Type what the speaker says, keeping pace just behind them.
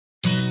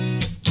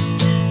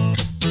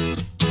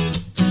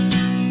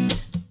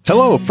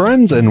Hello,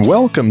 friends, and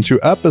welcome to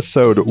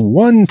episode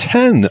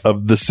 110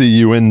 of the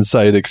CU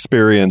Insight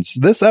Experience.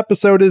 This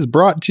episode is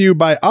brought to you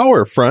by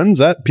our friends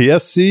at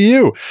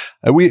PSCU.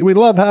 We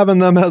love having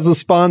them as a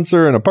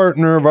sponsor and a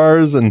partner of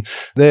ours, and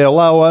they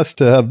allow us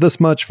to have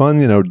this much fun,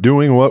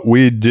 doing what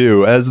we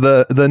do as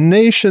the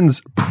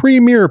nation's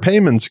premier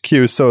payments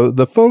queue. So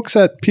the folks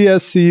at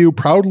PSCU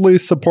proudly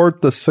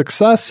support the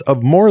success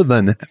of more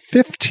than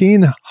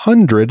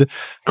 1,500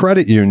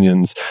 credit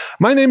unions.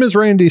 My name is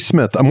Randy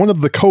Smith. I'm one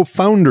of the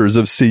co-founders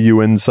of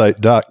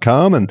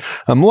CUinsight.com, and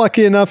I'm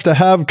lucky enough to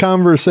have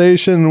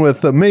conversation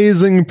with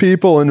amazing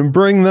people and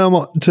bring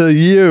them to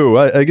you.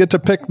 I get to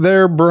pick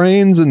their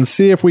brains and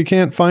see if we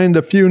can't find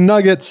a few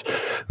nuggets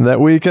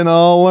that we can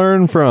all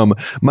learn from.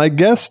 My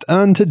guest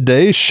on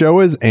today's show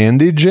is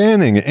Andy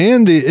Janning.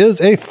 Andy is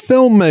a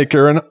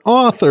filmmaker, an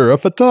author, a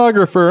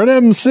photographer, an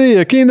MC,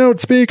 a keynote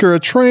speaker, a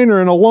trainer,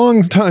 and a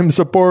longtime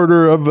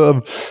supporter of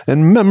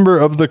and member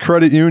of the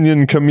credit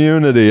union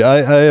community. I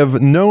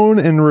have known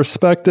and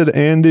respected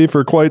Andy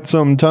for quite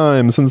some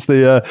time, since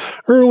the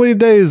early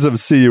days of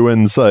CU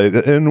Insight.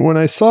 And when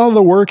I saw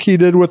the work he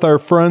did with our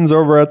friends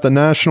over at the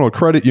National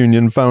Credit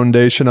Union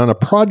Foundation on a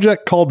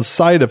project called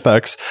Side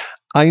Effects,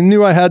 I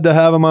knew I had to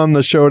have him on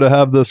the show to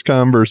have this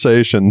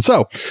conversation.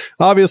 So,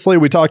 obviously,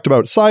 we talked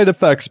about side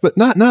effects, but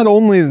not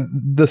only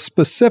the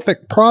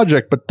specific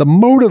project, but the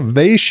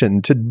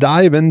motivation to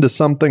dive into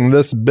something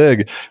this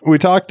big. We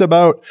talked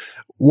about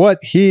what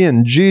he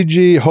and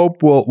Gigi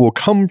hope will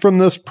come from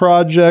this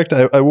project.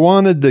 I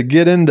wanted to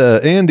get into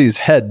Andy's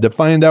head to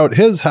find out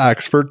his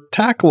hacks for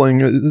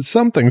tackling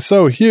something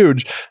so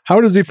huge.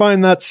 How does he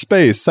find that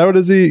space? How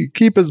does he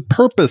keep his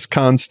purpose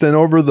constant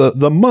over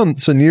the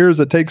months and years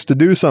it takes to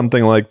do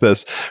something like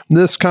this?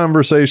 This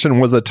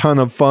conversation was a ton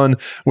of fun.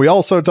 We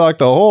also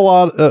talked a whole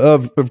lot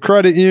of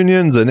credit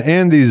unions and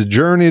Andy's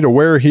journey to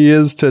where he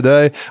is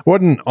today. What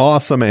an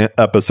awesome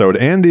episode.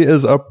 Andy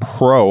is a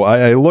pro.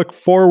 I look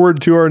forward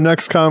to our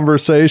next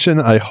conversation.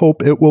 I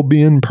hope it will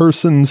be in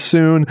person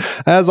soon.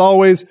 As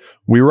always,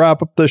 we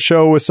wrap up the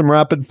show with some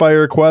rapid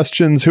fire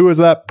questions. Who is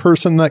that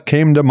person that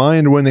came to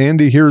mind when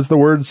Andy hears the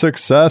word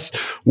success?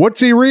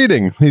 What's he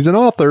reading? He's an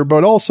author,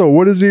 but also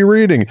what is he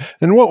reading?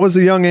 And what was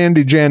a young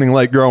Andy Janning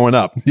like growing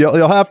up?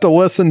 You'll have to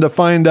listen to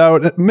find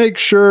out. Make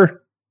sure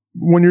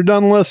when you're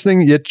done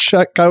listening, you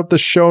check out the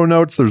show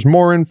notes. There's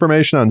more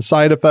information on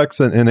Side Effects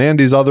and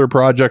Andy's other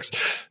projects.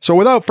 So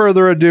without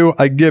further ado,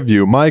 I give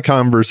you my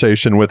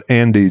conversation with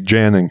Andy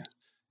Janning.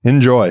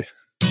 Enjoy.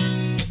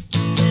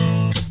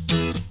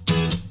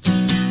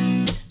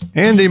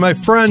 Andy, my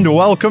friend,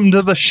 welcome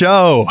to the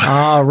show.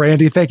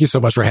 Randy, thank you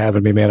so much for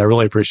having me, man. I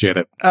really appreciate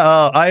it.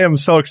 I am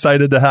so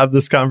excited to have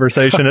this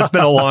conversation. It's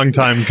been a long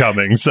time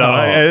coming. So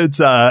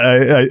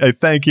I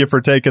thank you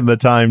for taking the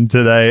time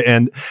today.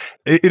 And,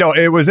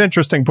 it was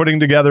interesting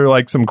putting together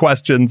like some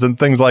questions and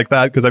things like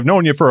that, because I've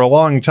known you for a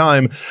long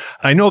time.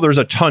 I know there's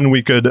a ton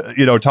we could,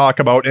 talk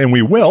about, and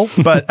we will,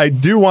 but I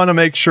do want to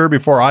make sure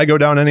before I go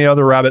down any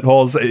other rabbit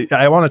holes,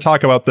 I want to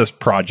talk about this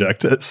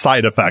project,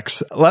 Side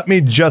Effects. Let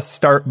me just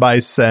start by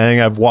saying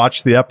I've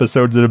watched the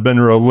episodes that have been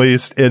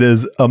released. It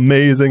is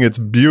amazing. It's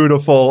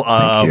beautiful.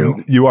 Thank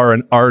you. You are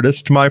an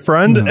artist, my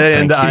friend.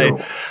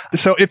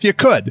 So if you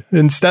could,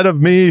 instead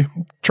of me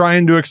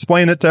trying to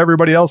explain it to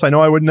everybody else, I know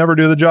I would never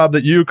do the job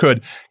that you could.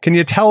 Can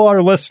you tell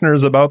our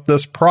listeners about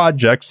this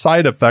project,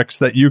 Side Effects,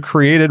 that you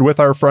created with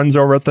our friends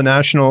over at the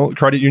National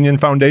Credit Union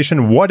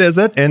Foundation? What is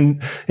it?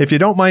 And if you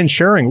don't mind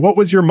sharing, what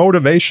was your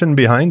motivation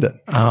behind it?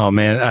 Oh,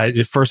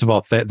 man. First of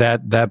all,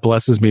 that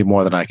blesses me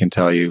more than I can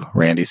tell you,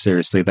 Randy.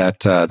 Seriously,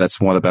 that's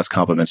one of the best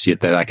compliments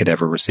that I could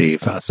ever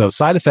receive. So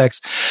Side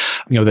Effects,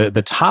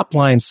 the top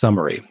line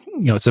summary,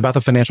 it's about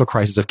the financial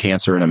crisis of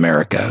cancer in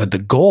America. The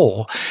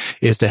goal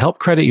is to help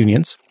credit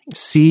unions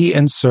see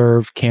and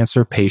serve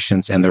cancer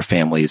patients and their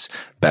families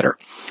better.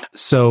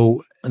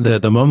 So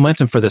the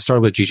momentum for this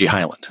started with Gigi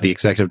Hyland, the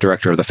executive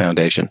director of the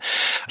foundation.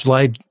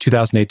 July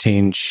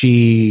 2018,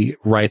 she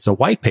writes a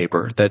white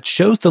paper that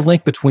shows the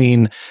link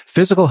between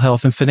physical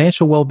health and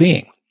financial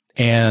well-being.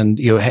 And,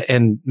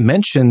 and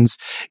mentions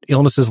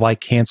illnesses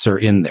like cancer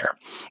in there.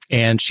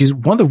 And she's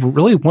one of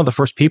the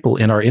first people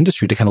in our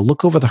industry to kind of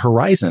look over the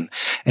horizon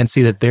and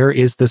see that there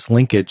is this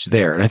linkage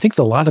there. And I think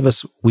a lot of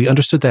us, we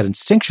understood that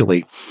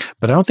instinctually,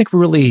 but I don't think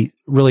we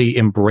really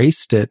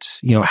embraced it,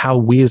 how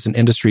we as an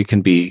industry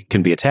can be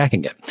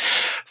attacking it.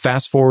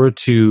 Fast forward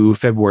to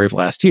February of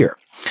last year.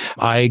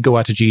 I go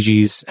out to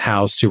Gigi's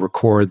house to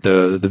record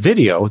the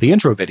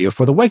intro video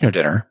for the Wegner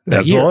dinner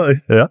that year.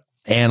 Yeah.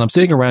 And I'm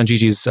sitting around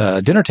Gigi's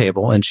dinner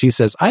table, and she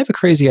says, I have a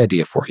crazy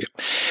idea for you.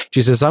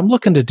 She says, I'm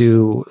looking to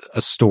do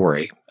a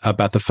story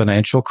about the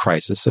financial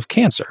crisis of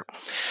cancer.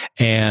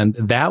 And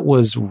that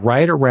was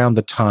right around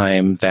the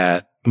time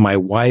that my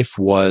wife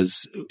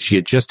she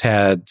had just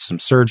had some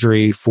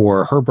surgery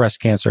for her breast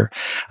cancer.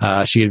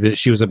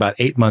 She was about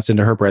 8 months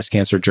into her breast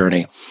cancer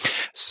journey.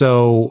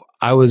 So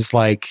I was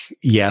like,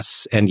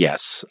 yes, and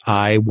yes,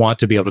 I want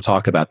to be able to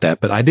talk about that.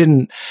 But I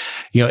didn't,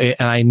 and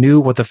I knew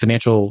what the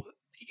financial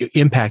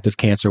impact of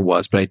cancer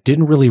was, but I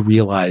didn't really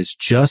realize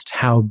just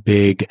how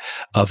big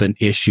of an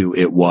issue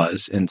it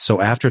was. And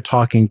so after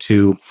talking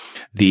to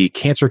the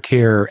cancer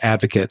care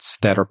advocates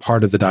that are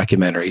part of the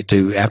documentary,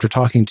 after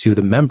talking to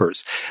the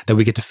members that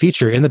we get to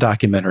feature in the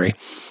documentary,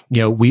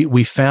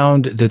 we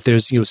found that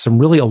there's, some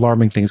really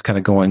alarming things kind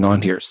of going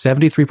on here.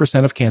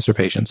 73% of cancer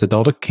patients,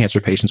 adult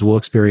cancer patients, will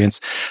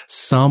experience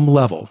some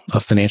level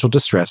of financial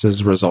distress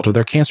as a result of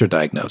their cancer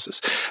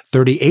diagnosis.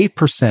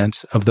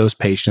 38% of those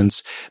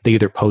patients, they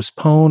either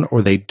postpone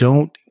or they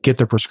don't get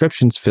their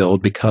prescriptions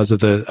filled because of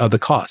the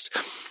cost.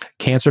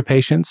 Cancer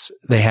patients,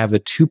 they have a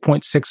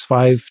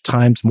 2.65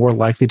 times more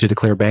likely to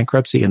declare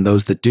bankruptcy, and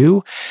those that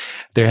do,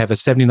 they have a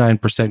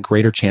 79%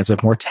 greater chance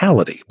of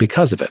mortality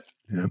because of it.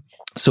 Yeah.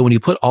 So when you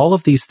put all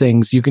of these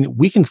things,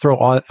 we can throw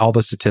all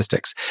the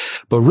statistics,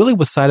 but really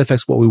with side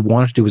effects, what we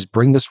want to do is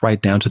bring this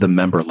right down to the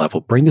member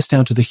level, bring this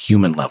down to the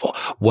human level.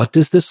 What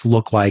does this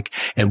look like,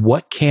 and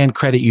what can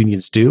credit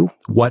unions do?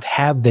 What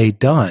have they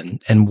done?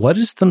 And what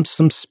is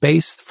some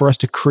space for us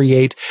to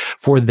create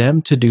for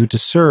them to do to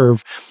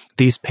serve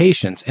these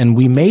patients? And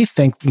we may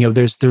think,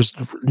 there's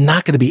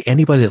not going to be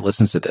anybody that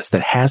listens to this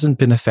that hasn't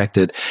been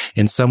affected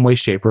in some way,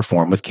 shape, or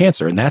form with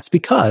cancer. And that's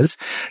because,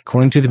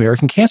 according to the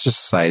American Cancer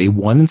Society,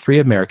 1 in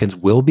 3 Americans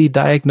will be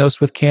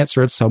diagnosed with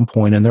cancer at some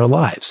point in their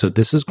lives. So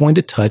this is going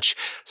to touch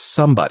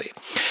somebody.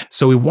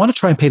 So we want to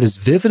try and paint as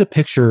vivid a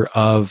picture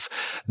of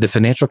the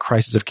financial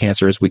crisis of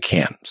cancer as we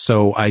can.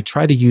 So I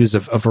try to use a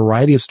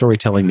variety of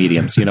storytelling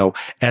mediums,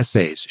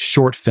 essays,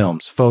 short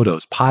films,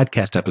 photos,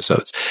 podcast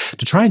episodes,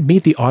 to try and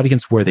meet the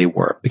audience where they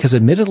were. Because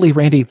admittedly,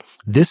 Randy,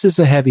 this is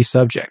a heavy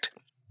subject.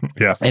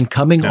 Yeah. And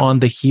coming on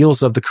the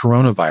heels of the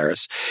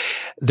coronavirus,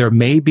 there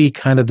may be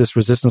kind of this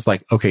resistance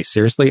like, okay,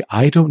 seriously,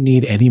 I don't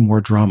need any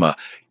more drama.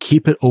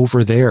 Keep it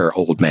over there,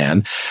 old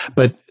man.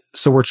 But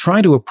so we're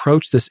trying to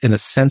approach this in a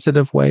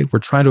sensitive way. We're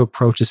trying to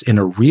approach this in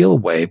a real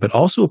way, but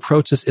also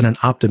approach this in an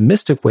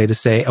optimistic way to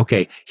say,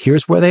 okay,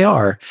 here's where they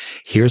are.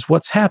 Here's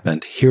what's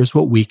happened. Here's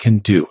what we can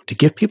do to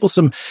give people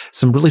some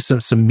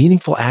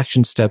meaningful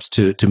action steps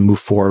to move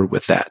forward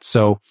with that.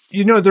 So,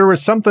 there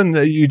was something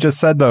that you just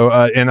said though,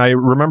 and I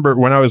remember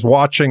when I was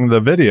watching the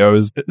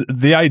videos,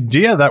 the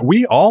idea that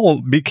we all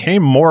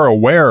became more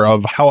aware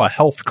of how a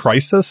health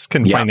crisis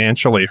can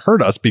financially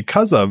hurt us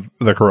because of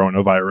the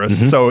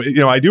coronavirus. Mm-hmm.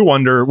 So, I do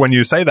wonder, when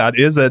you say that,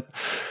 is it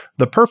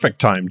the perfect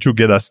time to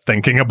get us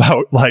thinking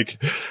about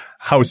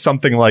how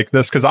something like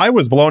this, because I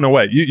was blown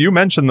away. You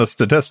mentioned the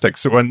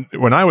statistics.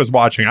 When I was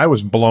watching, I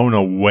was blown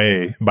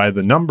away by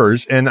the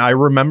numbers. And I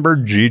remember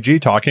Gigi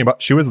talking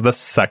about, she was the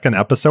second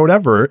episode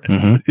ever,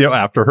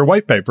 after her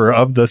white paper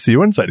of the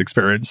CU Insight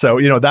experience.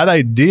 So, that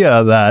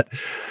idea that,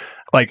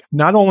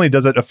 not only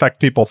does it affect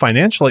people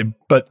financially,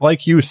 but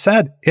like you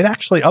said, it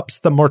actually ups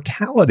the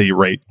mortality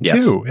rate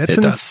too. It's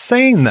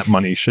insane that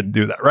money should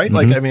do that, right?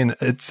 Mm-hmm.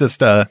 It's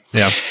just, I'm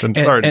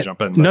sorry to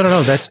jump in.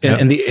 No. That's,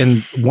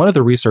 and one of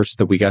the researchers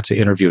that we got to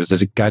interview is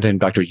a guy named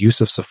Dr.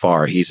 Yusuf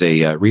Safar. He's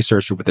a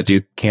researcher with the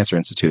Duke Cancer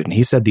Institute. And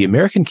he said the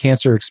American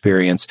cancer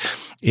experience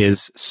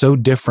is so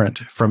different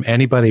from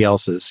anybody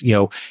else's.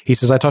 He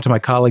says, I talked to my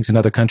colleagues in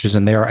other countries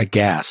and they are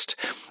aghast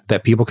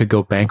that people could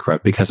go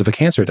bankrupt because of a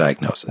cancer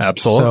diagnosis.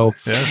 Absolutely.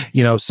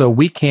 So, so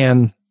we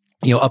can,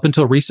 up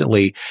until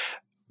recently,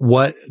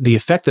 what the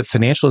effect that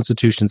financial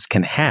institutions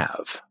can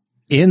have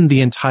in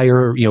the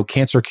entire,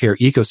 cancer care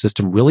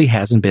ecosystem really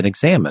hasn't been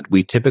examined.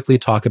 We typically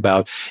talk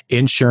about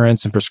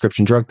insurance and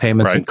prescription drug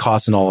payments and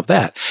costs and all of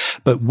that.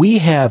 But we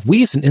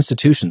as an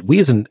institution,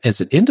 as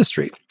an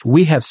industry,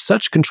 we have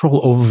such control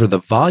over the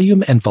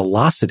volume and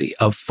velocity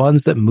of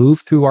funds that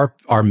move through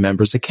our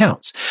members'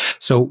 accounts.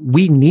 So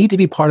we need to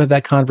be part of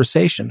that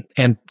conversation.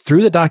 And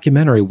through the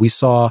documentary, we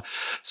saw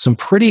some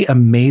pretty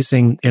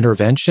amazing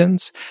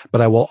interventions,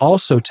 but I will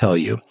also tell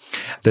you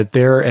that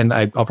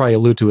I'll probably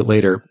allude to it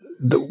later,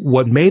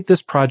 what made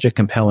this project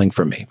compelling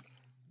for me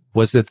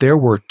was that there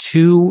were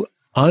 2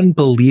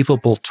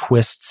 unbelievable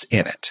twists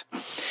in it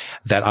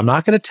that I'm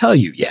not going to tell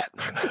you yet.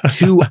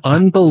 2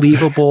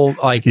 unbelievable,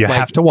 you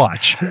have to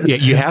watch. Yeah,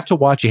 you have to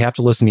watch, you have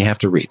to listen, you have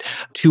to read.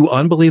 2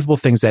 unbelievable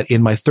things that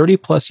in my 30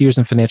 plus years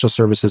in financial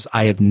services,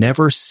 I have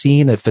never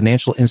seen a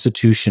financial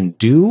institution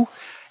do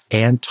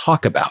and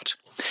talk about.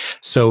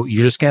 So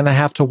you're just going to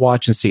have to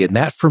watch and see. And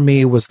that for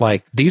me was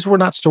these were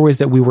not stories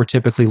that we were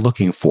typically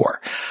looking for.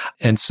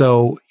 And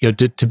so,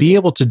 to be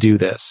able to do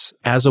this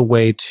as a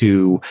way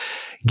to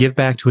give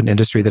back to an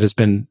industry that has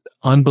been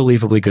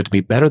unbelievably good to me,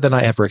 better than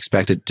I ever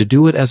expected, to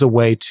do it as a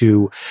way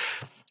to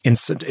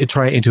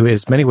try into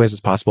as many ways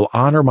as possible,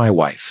 honor my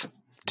wife,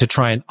 to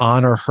try and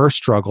honor her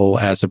struggle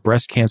as a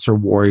breast cancer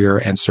warrior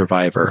and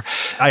survivor.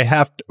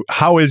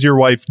 How is your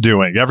wife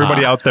doing?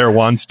 Everybody out there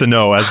wants to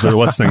know as they're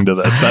listening to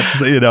this.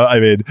 That's, if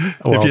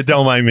you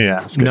don't mind me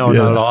asking. No,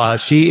 not at all.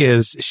 She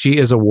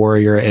is a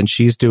warrior and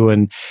she's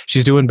doing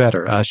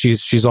better.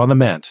 She's on the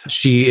mend.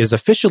 She is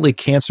officially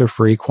cancer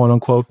free, quote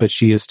unquote, but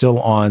she is still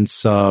on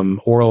some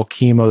oral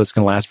chemo that's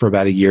going to last for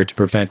about a year to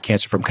prevent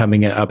cancer from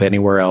coming up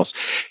anywhere else.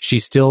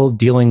 She's still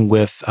dealing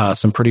with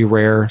some pretty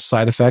rare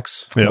side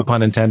effects, no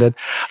pun intended.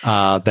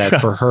 that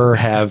for her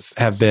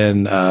have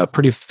been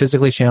pretty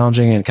physically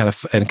challenging and kind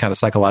of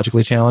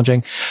psychologically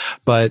challenging.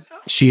 But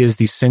she is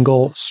the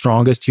single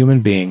strongest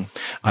human being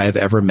I have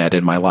ever met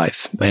in my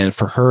life. And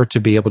for her to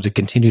be able to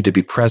continue to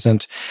be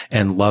present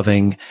and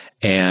loving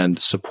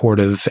and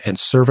supportive and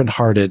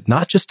servant-hearted,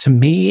 not just to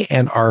me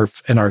and our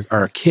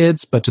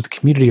kids, but to the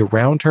community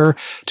around her,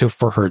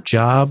 for her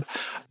job.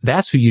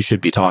 That's who you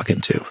should be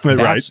talking to.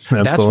 Right.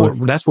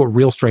 That's what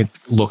real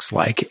strength looks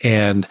like.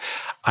 And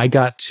I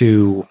got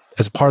to,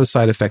 as a part of the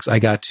side effects, I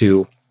got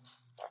to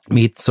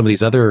meet some of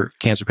these other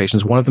cancer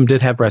patients. One of them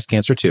did have breast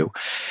cancer too.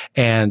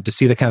 And to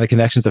see the kind of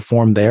connections that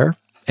formed there,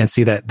 and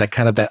see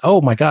that oh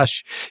my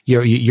gosh,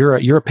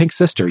 you're a pink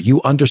sister.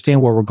 You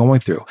understand what we're going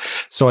through.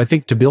 So I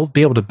think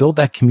be able to build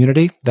that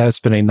community, that's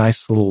been a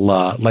nice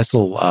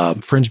little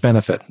fringe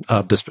benefit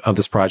of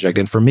this project.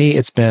 And for me,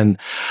 it's been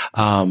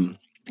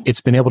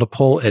able to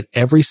pull at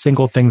every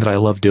single thing that I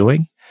love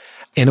doing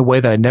in a way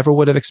that I never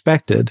would have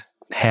expected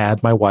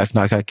had my wife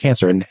not got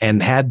cancer,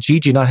 and had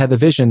Gigi not had the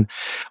vision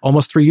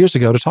almost 3 years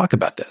ago to talk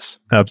about this.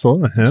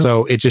 Absolutely. Yeah.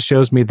 So it just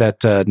shows me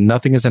that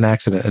nothing is an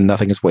accident and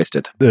nothing is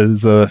wasted.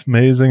 It's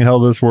amazing how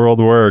this world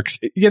works.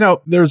 You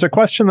know, there's a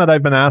question that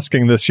I've been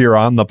asking this year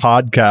on the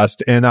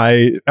podcast, and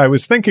I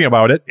was thinking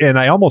about it, and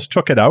I almost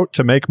took it out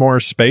to make more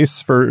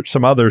space for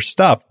some other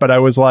stuff, but I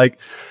was like,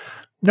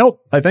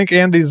 nope. I think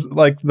Andy's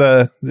like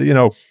the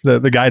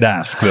guy to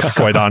ask this,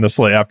 quite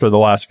honestly, after the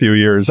last few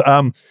years.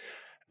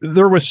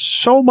 There was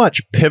so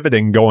much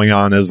pivoting going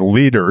on as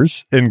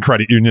leaders in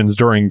credit unions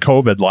during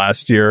COVID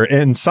last year.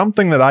 And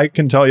something that I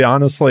can tell you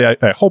honestly,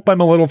 I hope I'm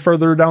a little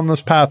further down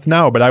this path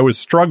now, but I was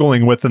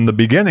struggling with in the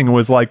beginning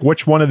was like,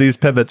 which one of these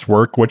pivots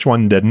work? Which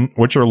one didn't?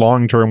 Which are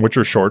long-term? Which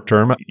are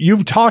short-term?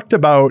 You've talked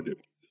about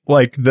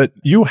like that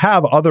you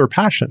have other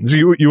passions.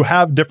 You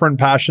have different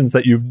passions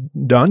that you've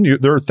done.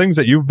 There are things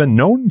that you've been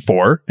known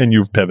for and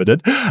you've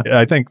pivoted.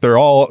 I think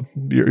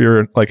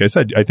you're like I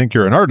said, I think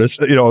you're an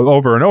artist,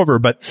 over and over,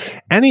 but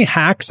any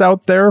hacks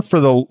out there for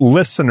the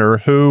listener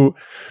who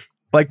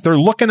like they're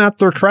looking at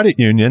their credit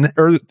union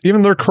or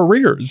even their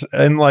careers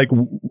and like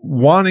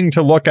wanting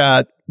to look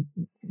at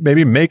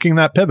maybe making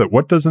that pivot?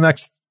 What does the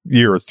next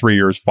year, 3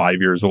 years,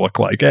 5 years look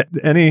like?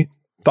 Any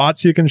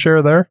thoughts you can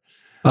share there?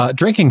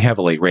 Drinking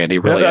heavily, Randy.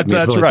 Really, that's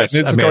really, right.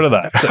 Let's go to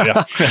that. So,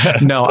 yeah.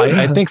 No,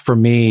 I think for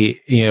me,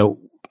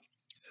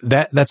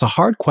 that's a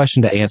hard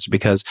question to answer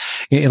because,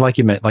 like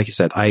you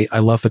said, I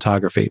love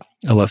photography,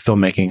 I love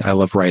filmmaking, I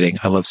love writing,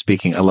 I love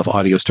speaking, I love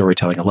audio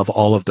storytelling, I love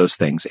all of those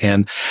things.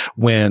 And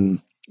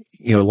when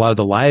a lot of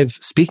the live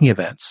speaking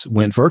events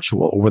went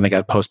virtual or when they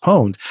got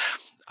postponed,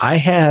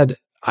 I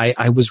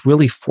was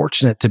really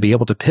fortunate to be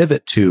able to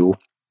pivot to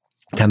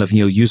kind of,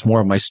 use more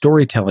of my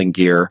storytelling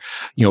gear,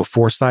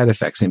 for side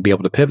effects and be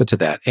able to pivot to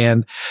that.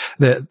 And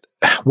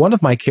one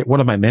of my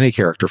many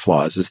character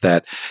flaws is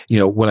that,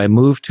 when I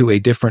move to a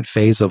different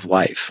phase of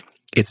life,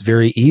 it's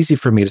very easy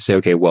for me to say,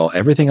 okay, well,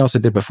 everything else I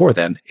did before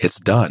then, it's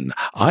done.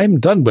 I'm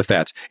done with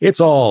that. It's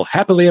all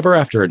happily ever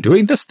after and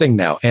doing this thing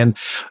now. And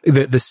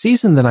the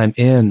season that I'm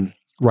in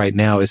right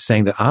now is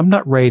saying that I'm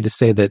not ready to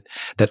say that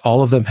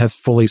all of them have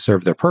fully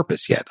served their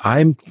purpose yet.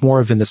 I'm more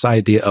of in this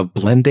idea of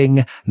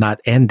blending, not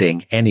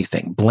ending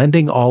anything,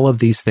 blending all of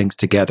these things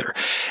together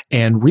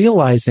and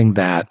realizing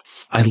that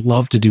I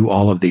love to do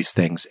all of these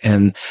things.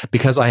 And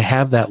because I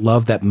have that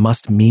love, that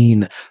must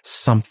mean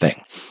something.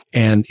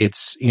 And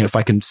it's, if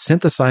I can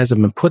synthesize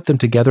them and put them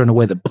together in a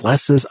way that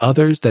blesses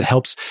others, that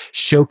helps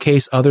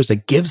showcase others,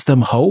 that gives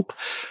them hope,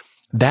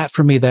 that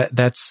for me,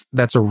 that's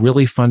a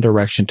really fun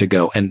direction to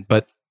go.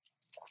 But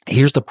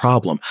here's the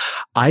problem.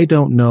 I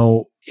don't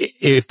know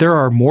if there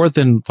are more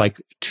than like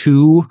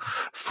 2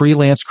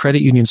 freelance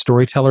credit union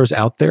storytellers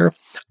out there.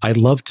 I'd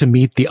love to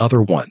meet the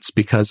other ones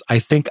because I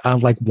think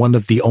I'm like one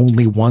of the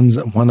only one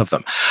of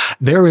them.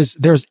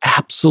 There's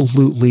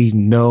absolutely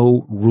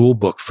no rule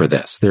book for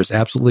this. There's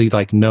absolutely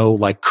like no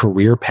like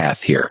career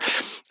path here.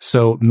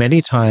 So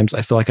many times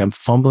I feel like I'm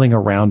fumbling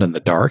around in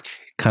the dark,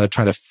 kind of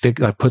trying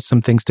to put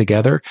some things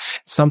together.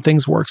 Some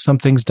things work, some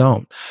things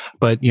don't.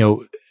 But,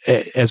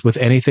 as with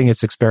anything,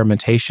 it's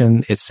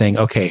experimentation. It's saying,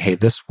 okay, hey,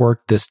 this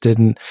worked, this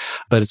didn't.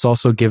 But it's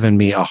also given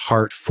me a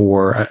heart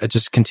for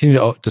just continue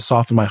to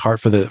soften my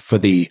heart for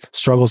the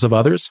struggles of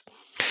others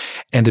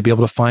and to be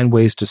able to find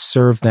ways to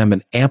serve them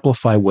and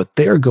amplify what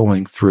they're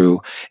going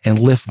through and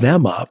lift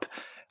them up.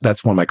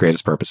 That's one of my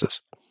greatest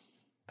purposes.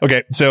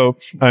 Okay, so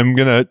I'm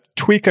going to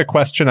tweak a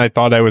question I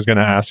thought I was going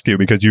to ask you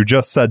because you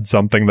just said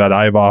something that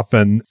I've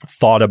often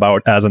thought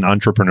about as an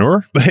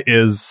entrepreneur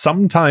is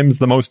sometimes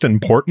the most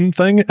important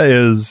thing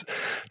is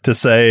to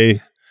say,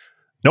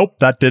 nope,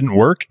 that didn't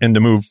work, and to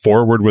move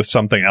forward with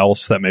something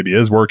else that maybe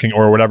is working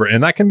or whatever.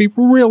 And that can be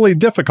really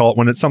difficult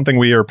when it's something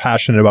we are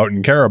passionate about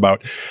and care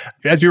about.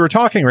 As you were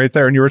talking right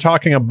there, and you were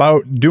talking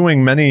about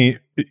doing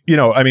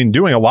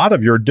doing a lot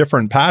of your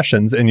different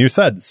passions, and you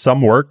said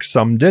some work,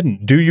 some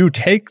didn't. Do you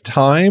take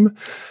time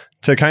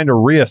to kind of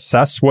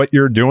reassess what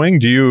you're doing?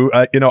 Do you,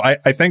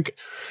 I think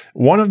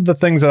one of the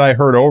things that I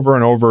heard over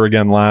and over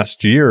again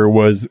last year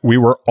was we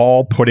were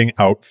all putting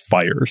out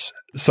fires.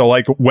 So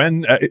like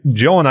when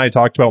Jill and I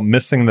talked about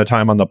missing the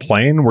time on the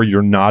plane where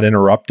you're not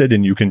interrupted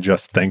and you can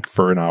just think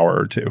for an hour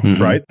or two,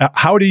 right?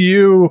 How do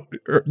you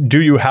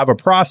have a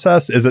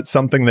process? Is it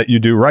something that you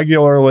do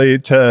regularly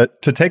to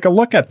take a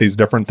look at these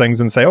different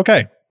things and say,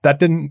 okay, that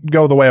didn't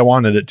go the way I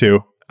wanted it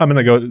to. I'm going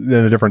to go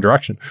in a different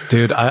direction.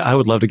 Dude, I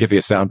would love to give you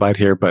a soundbite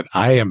here, but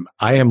I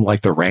am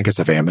like the rankest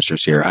of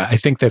amateurs here. I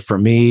think that for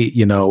me,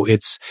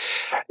 it's,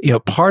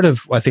 part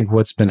of, I think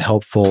what's been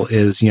helpful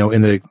is,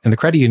 in the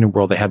credit union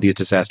world, they have these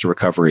disaster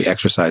recovery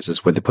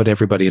exercises where they put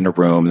everybody in a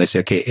room and they say,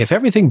 okay, if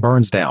everything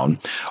burns down,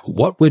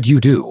 what would you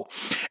do?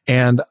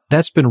 And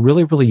that's been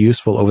really, really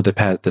useful over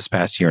this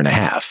past year and a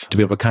half to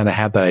be able to kind of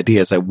have that idea.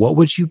 It's like, what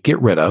would you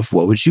get rid of?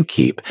 What would you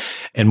keep?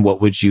 And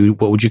what would you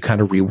kind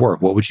of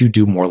rework? What would you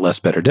do more, less,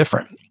 better,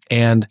 different?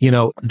 And,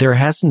 there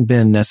hasn't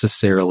been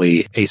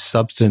necessarily a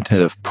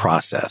substantive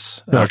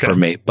process for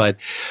me. But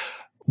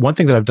one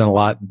thing that I've done a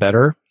lot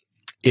better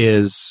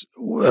is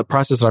a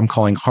process that I'm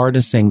calling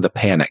harnessing the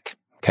panic.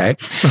 Okay.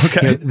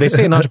 They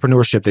say in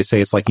entrepreneurship, they say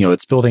it's like,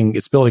 it's building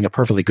a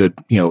perfectly good,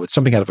 it's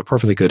jumping out of a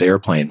perfectly good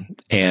airplane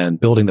and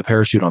building the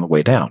parachute on the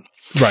way down.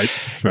 Right.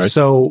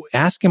 So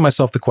asking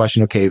myself the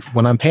question, okay,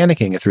 when I'm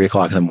panicking at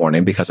 3:00 in the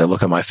morning because I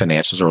look at my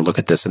financials or look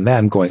at this and that,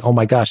 I'm going, oh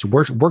my gosh,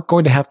 we're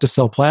going to have to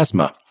sell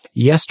plasma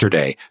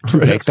yesterday to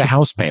make the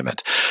house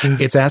payment.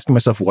 It's asking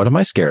myself, what am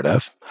I scared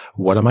of?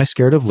 What am I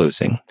scared of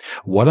losing?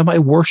 What am I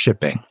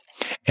worshiping?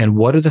 And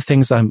what are the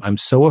things I'm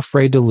so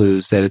afraid to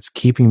lose that it's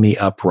keeping me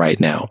up right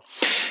now?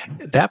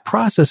 That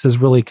process has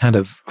really kind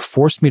of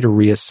forced me to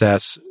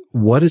reassess,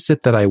 what is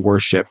it that I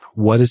worship?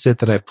 What is it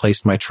that I've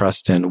placed my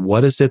trust in?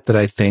 What is it that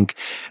I think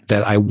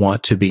that I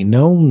want to be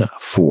known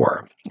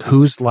for?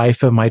 Whose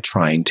life am I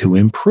trying to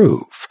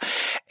improve?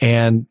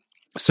 And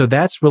so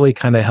that's really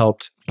kind of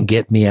helped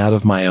get me out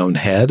of my own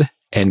head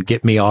and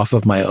get me off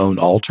of my own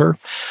altar.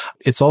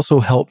 It's also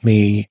helped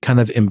me kind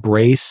of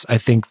embrace, I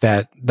think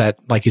that,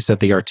 like you said,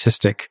 the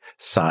artistic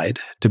side,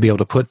 to be able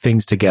to put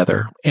things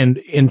together. And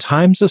in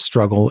times of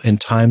struggle, in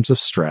times of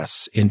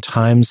stress, in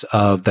times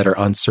of that are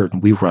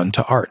uncertain, we run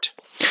to art.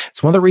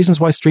 It's one of the reasons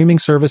why streaming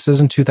services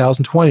in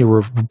 2020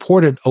 were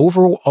reported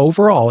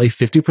overall a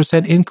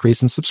 50%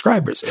 increase in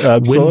subscribers.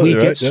 Absolutely, when we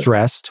get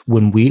stressed,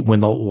 when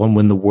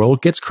the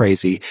world gets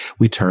crazy,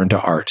 we turn to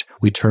art.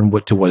 We turn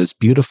to what is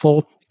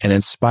beautiful and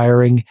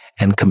inspiring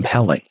and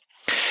compelling.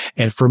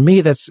 And for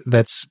me,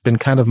 that's been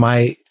kind of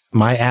my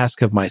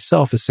ask of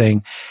myself, is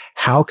saying,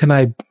 how can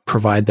I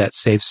provide that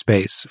safe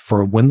space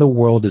for when the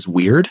world is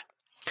weird?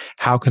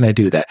 How can I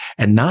do that?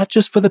 And not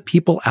just for the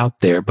people out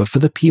there, but for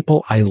the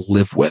people I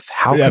live with.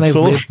 How can I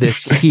live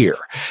this here?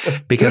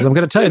 Because I'm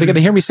going to tell you, they're going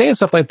to hear me saying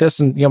stuff like this.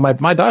 And, my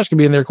daughter's going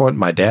to be in there going,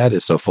 my dad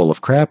is so full of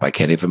crap. I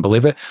can't even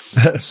believe it.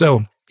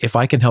 So if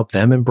I can help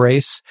them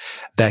embrace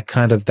that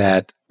kind of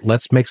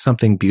let's make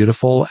something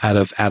beautiful out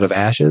of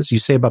ashes. You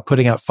say about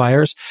putting out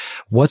fires,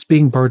 what's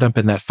being burned up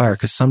in that fire?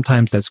 Because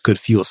sometimes that's good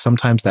fuel.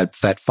 Sometimes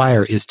that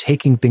fire is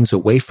taking things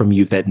away from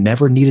you that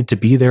never needed to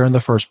be there in the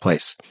first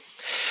place.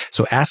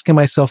 So asking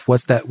myself,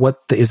 what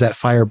is that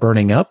fire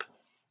burning up?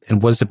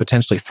 And what is it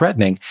potentially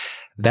threatening?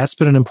 That's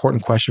been an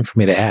important question for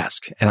me to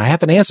ask. And I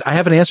haven't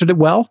answered it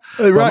well.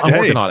 Right. I'm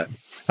working on it.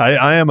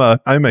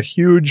 I'm a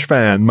huge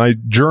fan. My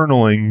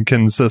journaling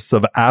consists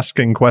of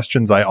asking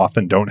questions I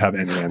often don't have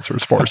any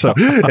answers for. So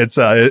it's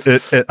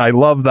I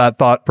love that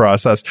thought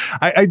process.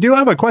 I do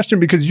have a question,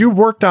 because you've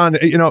worked on,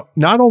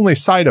 not only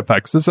Side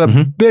Effects. This is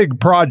a big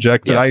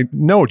project that I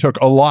know took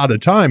a lot of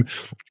time.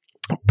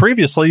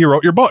 Previously, you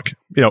wrote your book,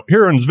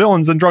 Heroes,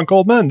 Villains, and Drunk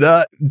Old Men.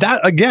 That,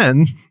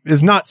 again,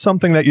 is not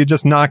something that you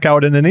just knock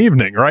out in an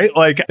evening, right?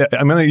 Like,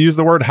 I'm going to use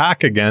the word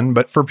hack again,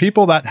 but for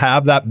people that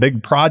have that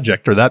big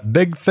project or that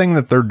big thing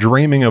that they're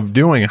dreaming of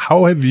doing,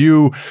 how have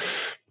you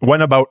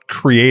went about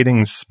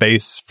creating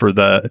space for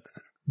the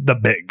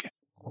big?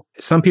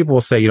 Some people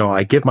will say,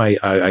 I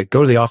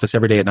go to the office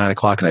every day at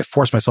 9:00 and I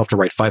force myself to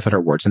write 500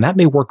 words. And that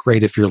may work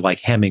great if you're like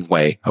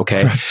Hemingway.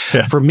 Okay.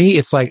 Yeah. For me,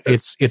 it's like,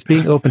 it's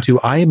being open to,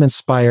 I am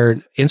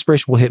inspired.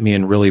 Inspiration will hit me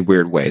in really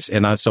weird ways.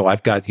 And so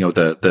I've got,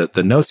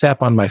 the notes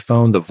app on my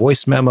phone, the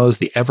voice memos,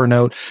 the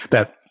Evernote,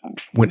 that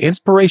when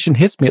inspiration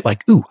hits me,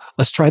 like, ooh,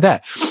 let's try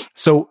that.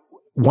 So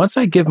once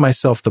I give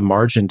myself the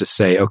margin to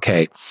say,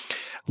 okay,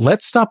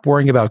 let's stop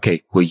worrying about,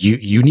 okay, well,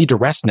 you need to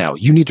rest now.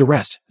 You need to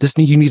rest.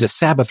 You need a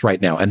Sabbath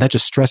right now. And that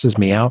just stresses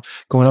me out.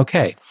 Going,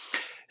 okay,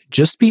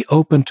 just be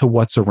open to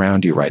what's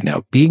around you right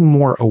now. Being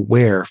more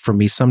aware for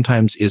me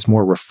sometimes is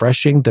more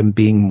refreshing than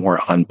being more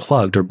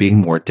unplugged or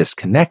being more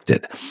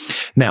disconnected.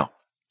 Now,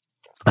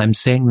 I'm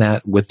saying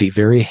that with the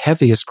very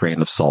heaviest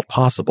grain of salt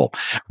possible,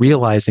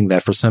 realizing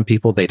that for some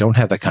people, they don't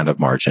have that kind of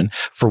margin.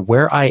 For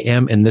where I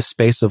am in this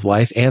space of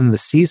life and the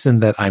season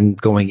that I'm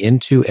going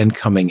into and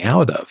coming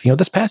out of.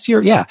 This past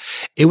year,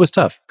 it was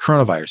tough.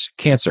 Coronavirus,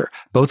 cancer.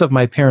 Both of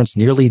my parents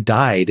nearly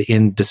died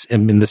in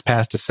this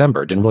past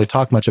December. Didn't really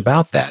talk much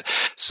about that.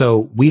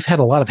 So we've had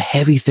a lot of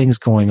heavy things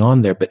going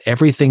on there, but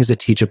everything's a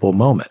teachable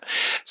moment.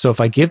 So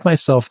if I give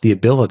myself the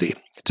ability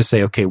to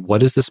say, okay,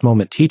 what is this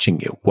moment teaching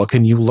you? What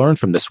can you learn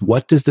from this?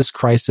 What does this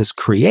crisis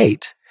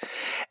create?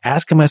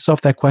 Asking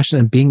myself that question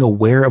and being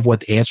aware of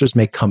what the answers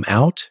may come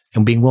out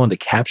and being willing to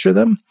capture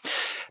them,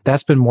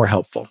 that's been more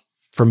helpful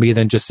for me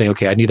than just saying,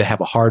 okay, I need to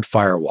have a hard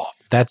firewall.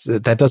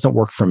 That doesn't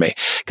work for me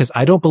because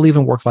I don't believe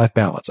in work-life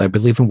balance. I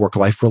believe in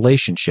work-life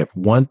relationship.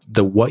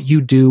 What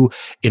you do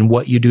in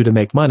what you do to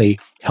make money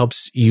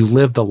helps you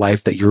live the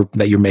life that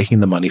you're making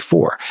the money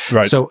for.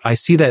 Right. So I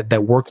see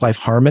that work-life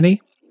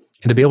harmony,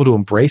 and to be able to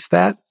embrace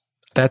that,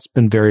 that's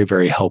been very,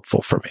 very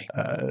helpful for me.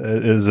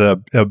 It is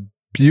a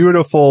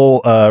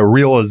beautiful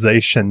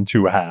realization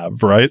to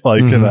have, right?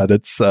 Like that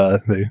it's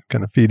they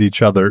kind of feed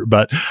each other.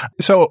 But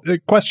so the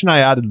question I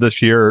added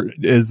this year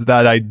is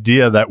that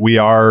idea that we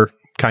are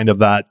kind of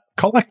that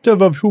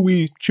collective of who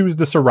we choose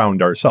to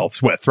surround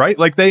ourselves with, right?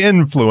 Like they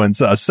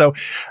influence us. So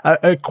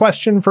a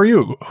question for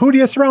you, who do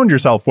you surround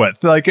yourself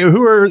with? Like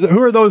who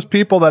are those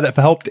people that have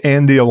helped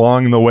Andy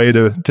along the way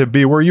to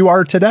be where you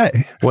are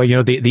today? Well,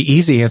 the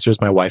easy answer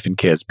is my wife and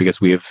kids, because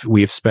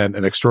we've spent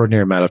an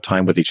extraordinary amount of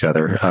time with each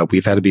other.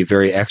 We've had to be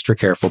very extra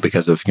careful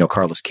because of,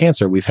 Carla's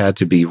cancer. We've had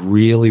to be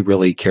really,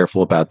 really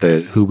careful about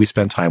who we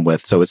spend time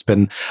with. So it's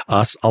been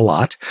us a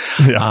lot.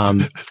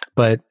 Yeah.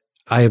 But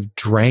I have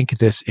drank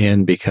this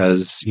in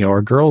because,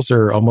 our girls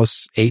are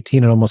almost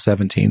 18 and almost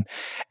 17,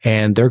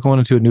 and they're going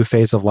into a new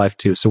phase of life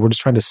too. So we're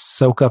just trying to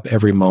soak up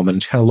every moment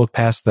and kind of look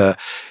past the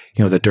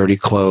dirty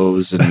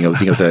clothes and,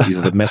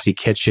 the messy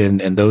kitchen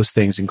and those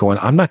things and going,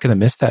 I'm not going to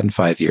miss that in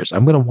 5 years.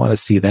 I'm going to want to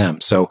see them.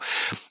 So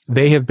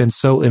they have been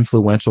so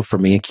influential for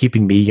me in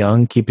keeping me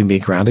young, keeping me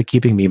grounded,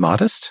 keeping me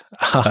modest.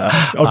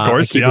 Of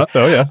course. Yeah.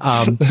 Oh,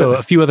 yeah. So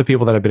a few other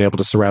people that I've been able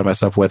to surround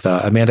myself with,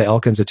 Amanda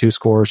Elkins, a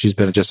 2-score. She's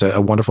been just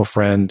a wonderful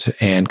friend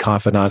and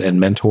confidant and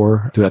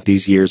mentor throughout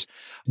these years.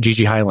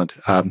 Gigi Highland.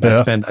 I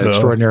spent an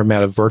extraordinary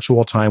amount of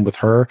virtual time with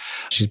her.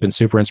 She's been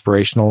super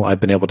inspirational. I've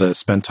been able to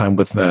spend time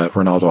with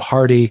Ronaldo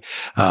Hardy,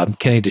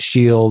 Kenny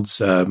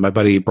DeShields, my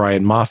buddy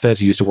Brian Moffitt,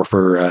 who used to work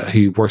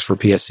he works for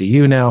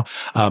PSCU now,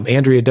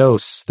 Andrea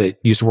Dose, that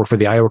used to work for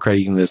the Iowa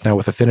Credit Union, is now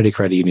with Affinity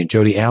Credit Union,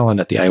 Jody Allen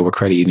at the Iowa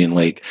Credit Union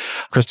League,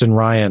 Kristen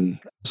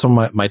Ryan, some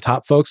of my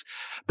top folks,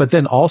 but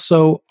then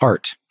also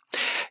art.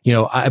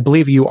 I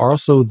believe you are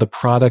also the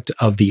product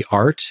of the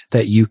art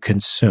that you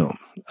consume,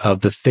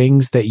 of the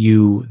things that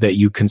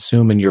you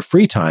consume in your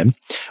free time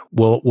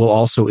will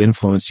also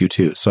influence you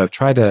too. So I've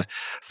tried to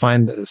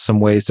find some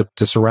ways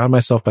to surround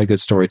myself by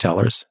good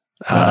storytellers,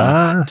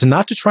 to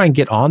not to try and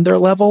get on their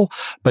level,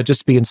 but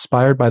just be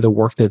inspired by the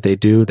work that they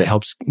do that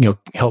helps,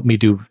 help me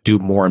do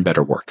more and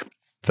better work.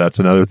 That's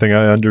another thing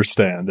I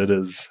understand. It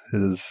is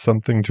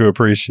something to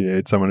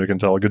appreciate, someone who can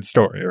tell a good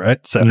story,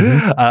 right? So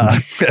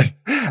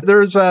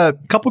there's a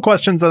couple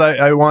questions that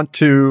I want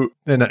to,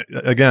 and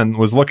again,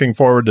 was looking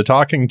forward to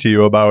talking to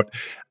you about.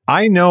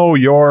 I know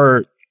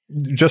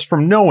just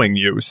from knowing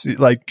you,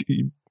 like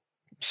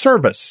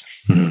service.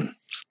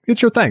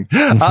 It's your thing.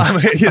 And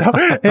I'm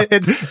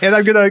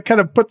going to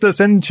kind of put this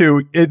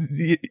into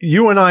it.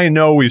 You and I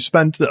know we've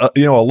spent, a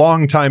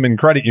long time in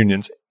credit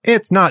unions.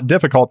 It's not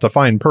difficult to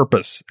find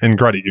purpose in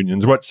credit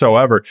unions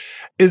whatsoever.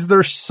 Is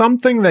there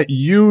something that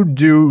you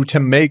do to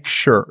make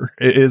sure?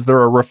 Is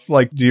there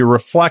do you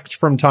reflect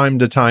from time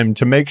to time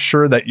to make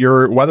sure that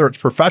whether it's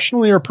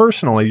professionally or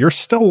personally, you're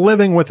still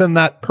living within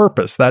that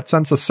purpose, that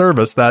sense of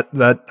service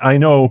that I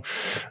know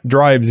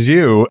drives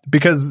you?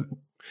 Because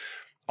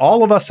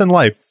all of us in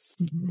life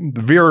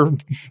veer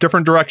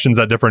different directions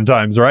at different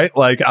times, right?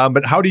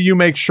 But how do you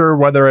make sure,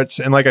 whether it's,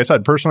 and like I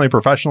said, personally,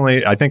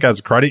 professionally, I think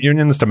as credit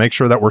unions, to make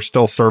sure that we're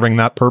still serving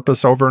that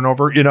purpose over and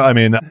over?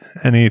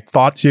 Any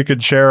thoughts you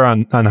could share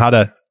on how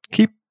to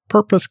keep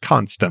purpose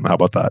constant? How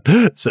about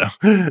that? So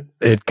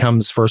it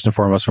comes first and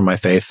foremost from my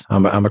faith.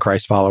 I'm a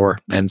Christ follower.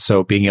 And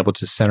so being able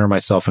to center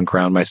myself and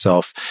ground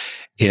myself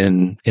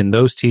in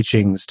those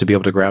teachings, to be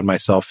able to ground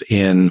myself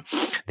in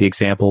the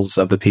examples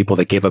of the people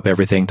that gave up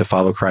everything to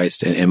follow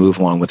Christ and move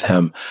along with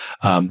him.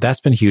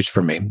 That's been huge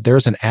for me.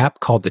 There's an app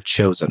called The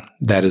Chosen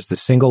that is the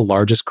single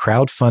largest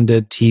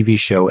crowd-funded TV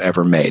show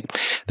ever made.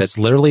 That's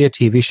literally a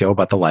TV show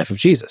about the life of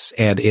Jesus.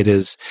 And it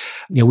is,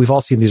 we've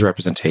all seen these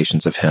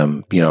representations of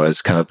him,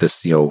 as kind of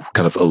this,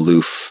 kind of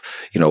aloof,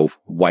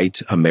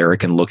 white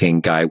American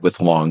looking guy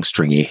with long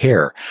stringy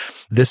hair.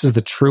 This is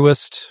the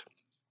truest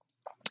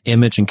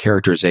image and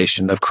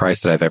characterization of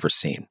Christ that I've ever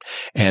seen.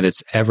 And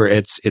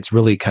it's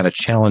really kind of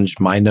challenged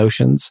my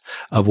notions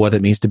of what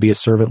it means to be a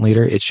servant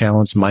leader. It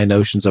challenged my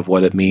notions of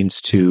what it means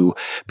to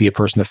be a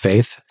person of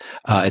faith.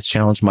 It's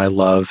challenged my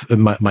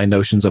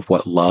notions of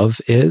what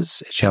love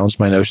is. It challenged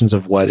my notions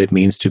of what it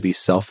means to be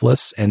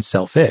selfless and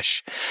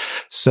selfish.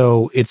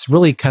 So it's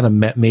really kind of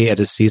met me at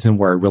a season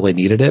where I really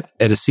needed it,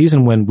 at a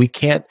season when we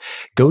can't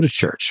go to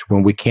church,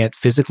 when we can't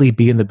physically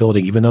be in the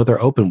building, even though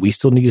they're open. We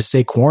still need to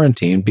stay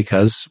quarantined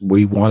because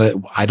we want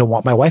don't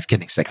want my wife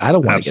getting sick. I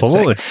don't want to get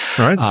sick.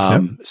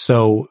 Right.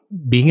 So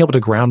being able to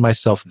ground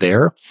myself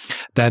there,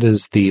 that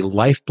is the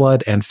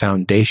lifeblood and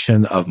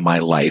foundation of my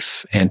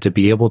life. And to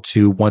be able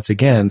to, once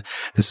again,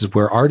 this is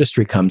where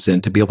artistry comes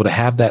in, to be able to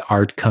have that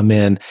art come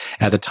in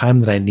at the time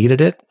that I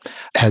needed it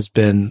has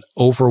been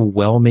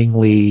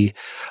overwhelmingly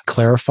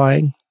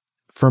clarifying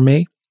for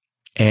me.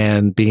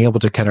 And being able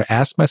to kind of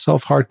ask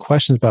myself hard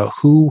questions about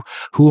who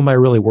am I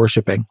really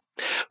worshiping?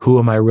 Who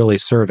am I really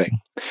serving?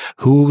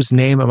 Whose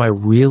name am I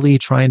really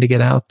trying to get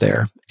out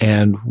there?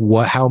 And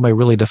how am I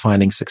really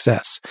defining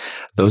success?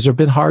 Those have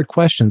been hard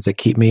questions that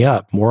keep me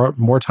up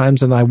more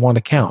times than I want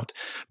to count,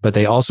 but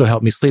they also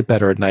help me sleep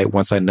better at night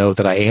once I know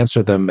that I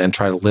answer them and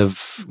try to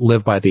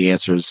live by the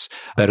answers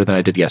better than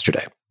I did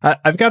yesterday.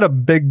 I've got a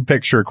big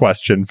picture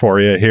question for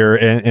you here.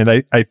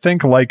 And I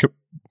think, like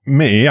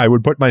me, I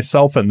would put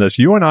myself in this.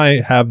 You and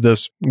I have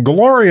this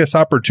glorious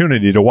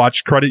opportunity to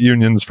watch credit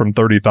unions from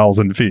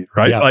 30,000 feet,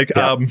 right?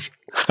 Yeah,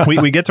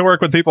 we get to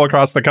work with people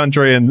across the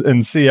country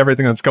and see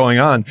everything that's going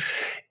on.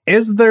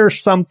 Is there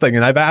something,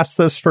 and I've asked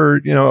this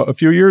for, a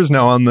few years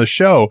now on the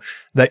show,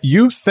 that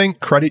you think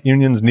credit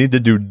unions need to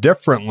do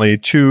differently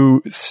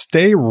to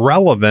stay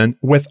relevant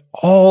with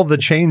all the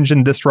change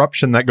and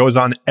disruption that goes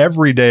on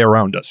every day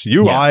around us?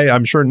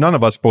 I'm sure none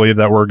of us believe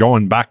that we're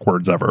going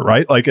backwards ever,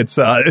 right? Like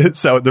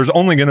so there's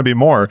only going to be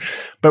more.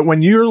 But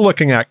when you're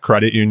looking at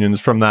credit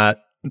unions from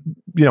that,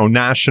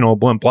 national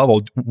blimp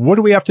level, what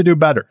do we have to do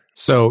better?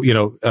 So,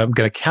 I'm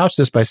going to couch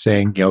this by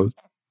saying,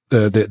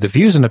 the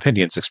views and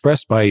opinions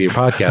expressed by your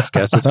podcast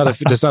guest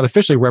does not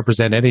officially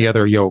represent any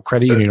other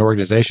credit union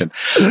organization.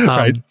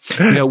 Right.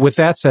 With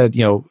that said,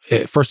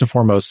 first and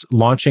foremost,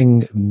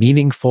 launching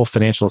meaningful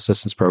financial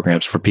assistance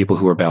programs for people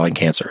who are battling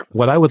cancer.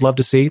 What I would love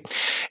to see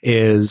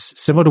is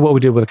similar to what we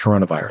did with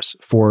coronavirus,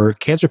 for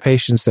cancer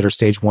patients that are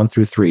stage 1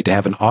 through 3 to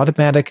have an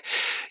automatic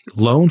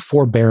loan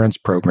forbearance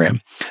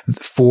program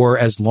for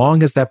as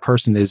long as that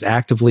person is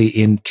actively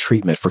in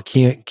treatment for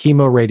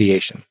chemo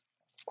radiation.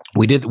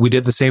 We did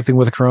the same thing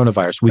with the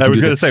coronavirus. I was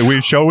going to say, we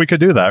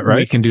could do that, right?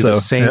 We can do the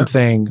same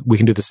thing. We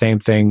can do the same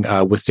thing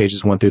with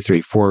stages 1 through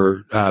 3.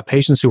 For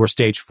patients who are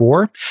stage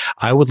 4,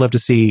 I would love to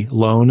see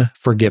loan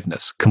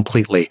forgiveness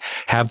completely,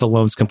 have the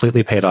loans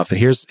completely paid off. And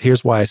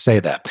here's why I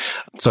say that.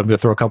 So I'm going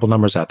to throw a couple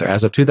numbers out there.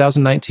 As of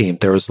 2019,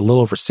 there was a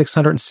little over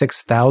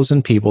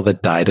 606,000 people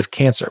that died of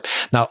cancer.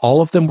 Not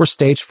all of them were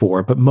stage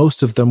 4, but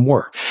most of them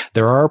were.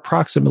 There are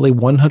approximately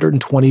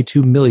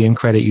 122 million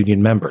credit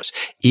union members.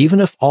 Even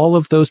if all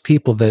of those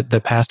people that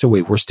passed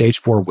away were stage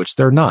 4, which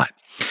they're not,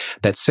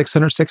 that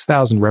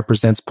 606,000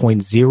 represents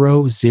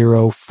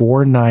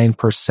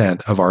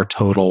 0.0049% of our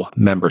total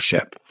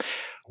membership.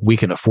 We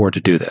can afford to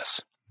do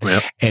this.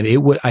 Yep. And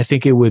I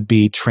think it would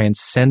be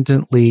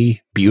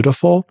transcendently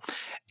beautiful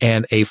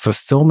and a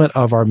fulfillment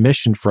of our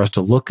mission for us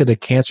to look at a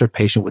cancer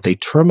patient with a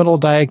terminal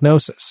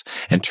diagnosis.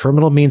 And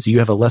terminal means you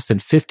have a less than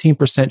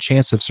 15%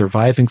 chance of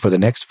surviving for the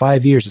next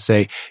 5 years, to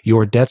say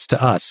your debts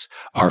to us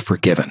are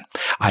forgiven.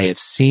 I have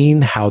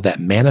seen how that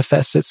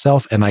manifests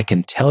itself, and I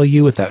can tell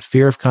you without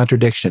fear of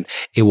contradiction,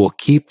 it will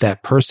keep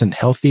that person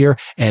healthier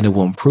and it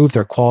will improve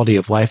their quality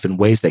of life in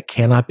ways that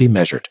cannot be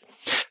measured.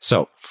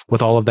 So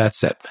with all of that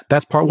said,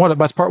 that's part one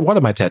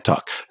of my TED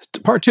Talk.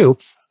 Part 2,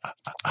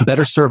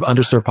 better serve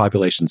underserved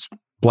populations.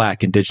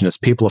 Black, Indigenous,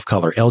 people of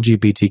color,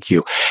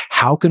 LGBTQ.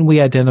 How can we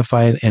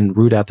identify and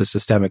root out the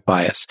systemic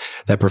bias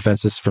that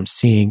prevents us from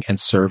seeing and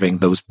serving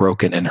those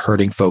broken and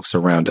hurting folks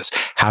around us?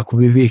 How can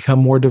we become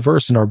more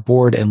diverse in our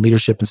board and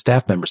leadership and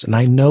staff members? And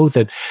I know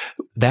that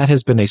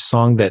has been a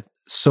song that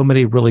so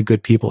many really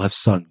good people have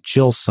sung.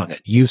 Jill sung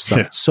it. You've sung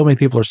it. So many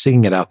people are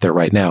singing it out there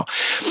right now.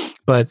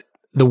 But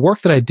the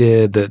work that I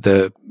did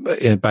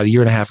about a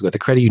year and a half ago, the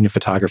Credit Union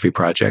Photography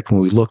Project,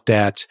 when we looked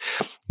at,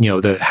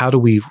 how do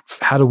we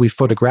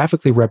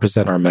photographically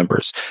represent our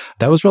members,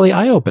 that was really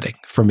eye-opening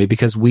for me,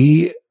 because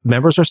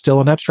members are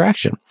still an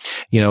abstraction.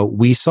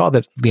 We saw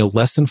that,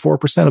 less than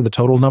 4% of the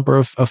total number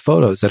of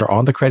photos that are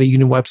on the credit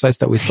union websites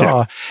that we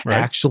saw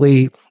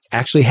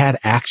actually had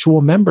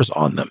actual members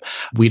on them.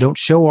 We don't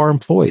show our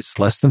employees,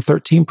 less than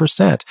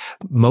 13%.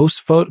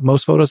 Most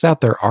photos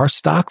out there are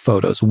stock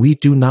photos. We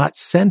do not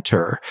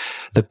center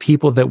the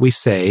people that we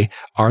say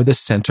are the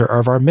center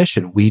of our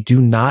mission. We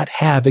do not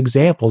have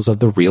examples of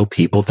the real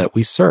people that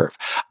we serve.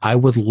 I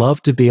would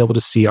love to be able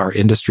to see our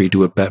industry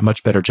do a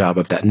much better job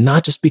of that,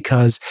 not just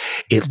because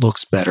it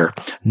looks better,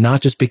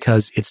 not just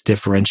because it's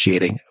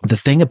differentiating. The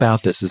thing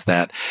about this is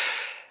that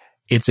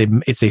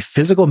it's a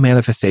physical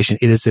manifestation.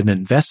 It is an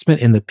investment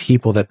in the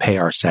people that pay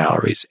our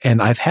salaries.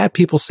 And I've had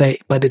people say,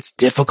 but it's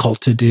difficult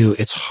to do.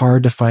 It's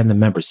hard to find the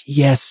members.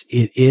 Yes,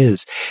 it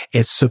is.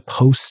 It's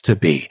supposed to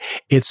be.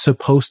 It's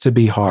supposed to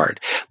be hard.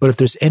 But if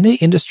there's any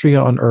industry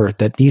on earth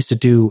that needs to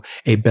do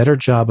a better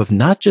job of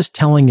not just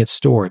telling its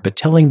story, but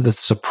telling the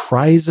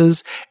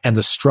surprises and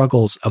the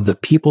struggles of the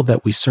people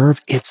that we serve,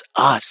 it's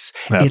us.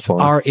 Absolutely. It's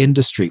our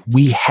industry.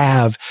 We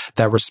have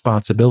that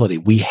responsibility.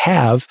 We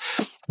have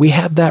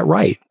that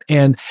right.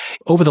 And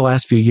over the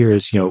last few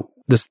years,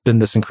 there's been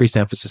this increased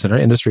emphasis in our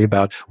industry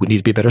about we need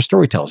to be better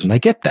storytellers. And I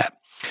get that.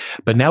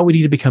 But now we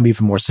need to become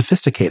even more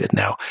sophisticated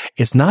now.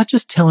 It's not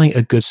just telling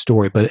a good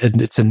story, but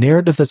it's a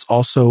narrative that's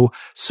also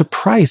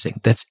surprising,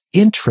 that's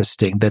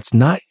interesting, that's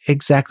not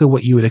exactly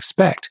what you would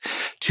expect.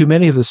 Too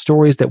many of the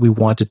stories that we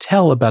want to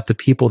tell about the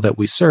people that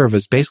we serve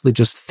is basically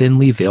just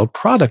thinly veiled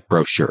product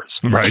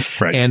brochures. Right.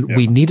 And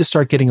we need to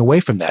start getting away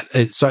from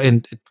that. So,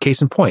 in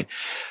case in point,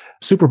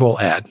 Super Bowl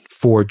ad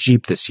for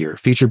Jeep this year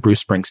featured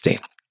Bruce Springsteen.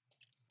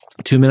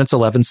 2 minutes,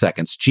 11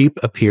 seconds. Jeep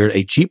appeared,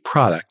 a Jeep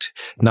product,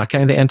 not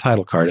counting the end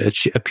title card. It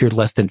appeared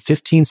less than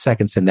 15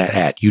 seconds in that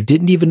ad. You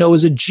didn't even know it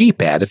was a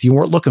Jeep ad if you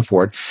weren't looking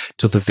for it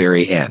till the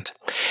very end.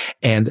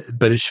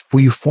 But if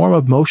you form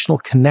emotional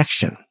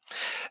connection,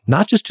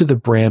 not just to the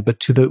brand,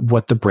 but to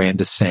what the brand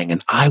is saying.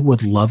 And I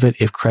would love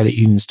it if credit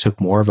unions took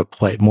more of a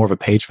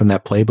page from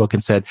that playbook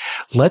and said,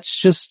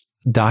 let's just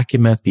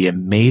document the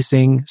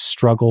amazing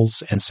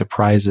struggles and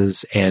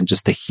surprises and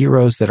just the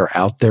heroes that are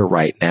out there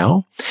right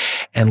now.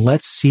 And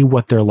let's see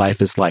what their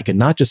life is like, and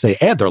not just say,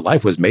 and their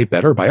life was made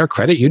better by our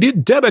credit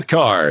union debit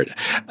card.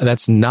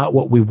 That's not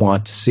what we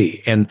want to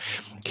see. And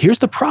here's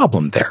the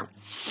problem there.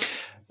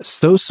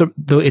 So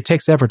it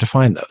takes effort to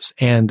find those.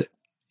 And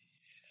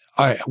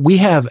we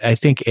have, I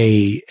think,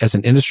 as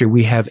an industry,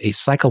 we have a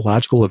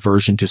psychological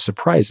aversion to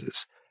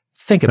surprises.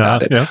 Think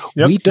about it.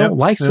 We don't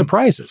like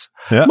surprises.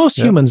 Most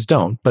humans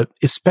don't, but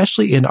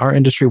especially in our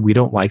industry, we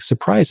don't like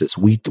surprises.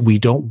 We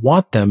don't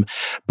want them,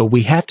 but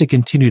we have to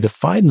continue to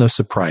find those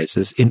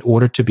surprises in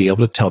order to be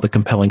able to tell the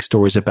compelling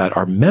stories about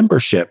our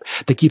membership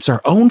that keeps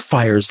our own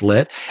fires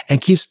lit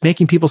and keeps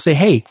making people say,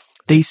 hey,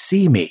 they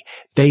see me,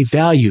 they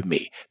value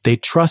me, they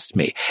trust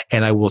me.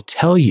 And I will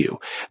tell you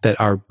that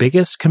our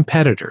biggest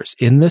competitors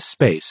in this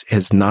space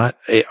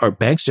our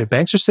banks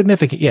are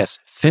significant. Yes.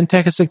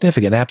 Fintech is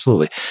significant.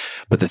 Absolutely.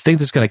 But the thing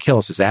that's going to kill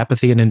us is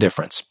apathy and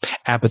indifference.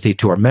 Apathy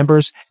to our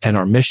members and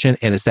our mission.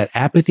 And it's that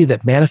apathy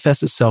that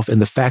manifests itself in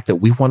the fact that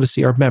we want to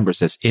see our members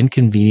as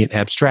inconvenient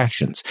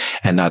abstractions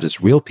and not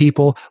as real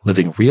people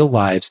living real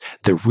lives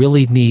that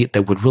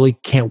really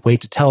can't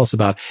wait to tell us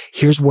about,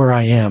 here's where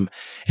I am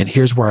and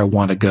here's where I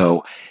want to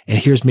go. And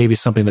here's maybe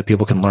something that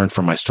people can learn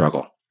from my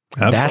struggle.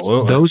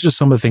 Absolutely. Those are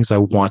some of the things I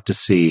want to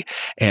see.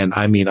 And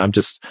I mean, I'm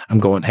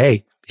going,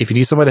 hey, if you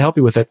need somebody to help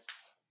you with it,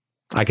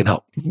 I can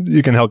help.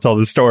 You can help tell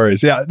the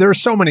stories. Yeah, there are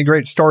so many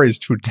great stories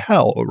to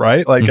tell,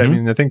 right? Like, I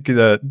mean, I think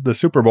the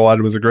Super Bowl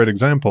ad was a great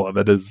example of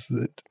it.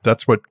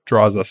 That's what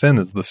draws us in,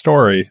 is the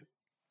story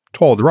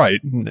told right,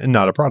 and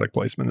not a product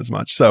placement as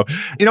much. So,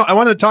 I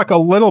want to talk a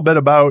little bit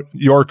about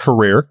your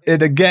career.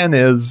 It again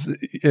is,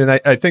 and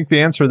I think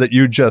the answer that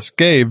you just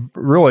gave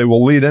really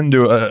will lead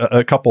into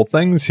a couple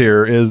things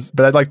here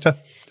but I'd like to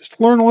just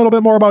learn a little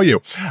bit more about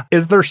you.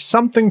 Is there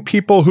something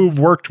people who've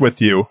worked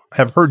with you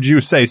have heard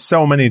you say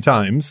so many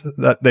times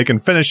that they can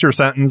finish your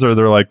sentence, or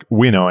they're like,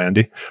 we know,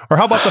 Andy? Or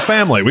how about the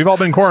family? We've all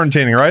been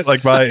quarantining, right?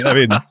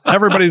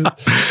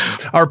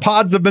 Our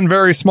pods have been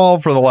very small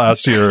for the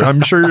last year. I'm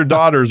sure your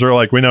daughters are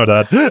like, we know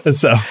that.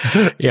 So,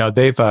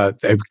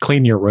 they've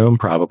cleaned your room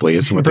probably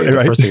is what the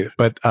first thing.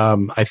 But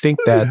I think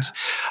that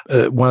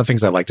one of the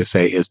things I like to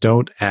say is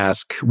don't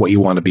ask what you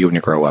want to be when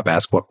you grow up.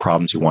 Ask what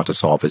problems you want to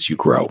solve as you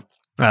grow.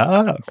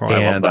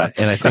 And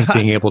I think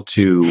being able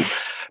to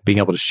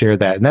share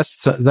that, and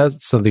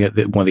that's something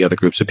that one of the other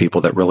groups of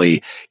people that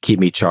really keep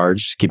me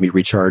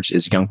recharged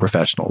is young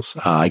professionals.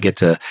 I get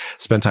to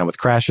spend time with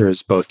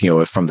crashers, both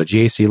from the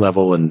GAC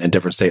level and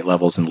different state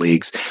levels and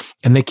leagues,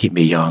 and they keep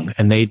me young,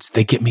 and they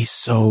get me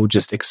so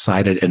just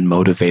excited and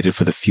motivated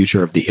for the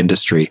future of the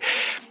industry.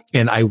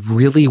 And I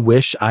really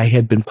wish I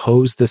had been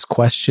posed this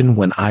question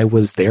when I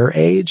was their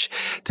age,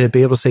 to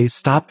be able to say,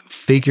 stop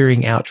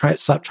trying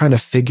to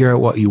figure out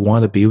what you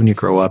want to be when you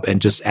grow up,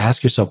 and just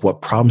ask yourself what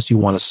problems you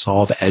want to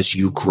solve as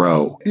you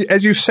grow.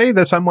 As you say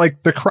this, I'm like,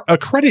 a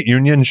credit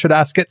union should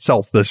ask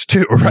itself this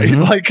too, right?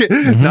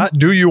 Not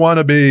do you want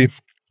to be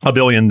 $1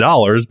 billion,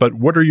 but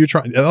what are you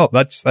trying?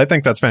 I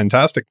think that's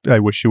fantastic. I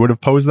wish you would have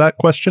posed that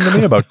question to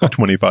me about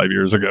 25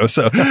 years ago.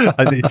 So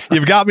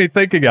you've got me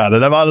thinking on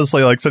it. I'm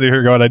honestly sitting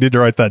here going, I need to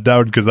write that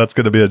down, because that's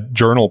going to be a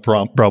journal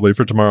prompt probably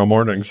for tomorrow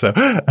morning. So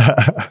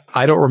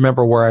I don't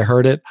remember where I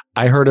heard it.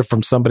 I heard it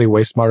from somebody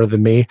way smarter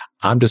than me.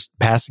 I'm just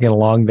passing it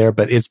along there,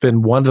 but it's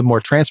been one of the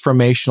more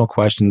transformational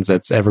questions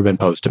that's ever been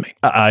posed to me.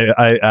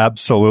 I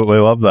absolutely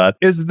love that.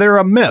 Is there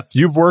a myth?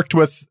 You've worked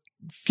with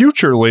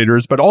future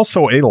leaders, but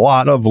also a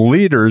lot of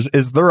leaders.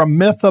 Is there a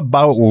myth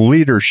about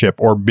leadership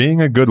or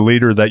being a good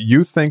leader that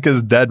you think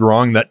is dead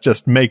wrong, that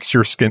just makes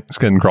your skin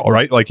crawl,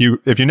 right? Like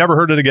if you never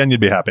heard it again, you'd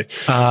be happy.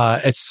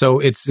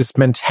 It's this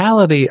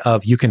mentality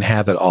of you can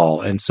have it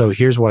all. And so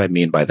here's what I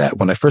mean by that.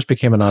 When I first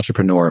became an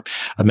entrepreneur,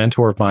 a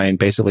mentor of mine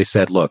basically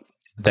said, look,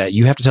 that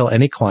you have to tell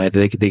any client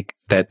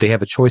that they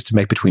have a choice to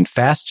make between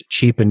fast,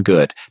 cheap, and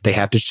good. They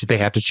have to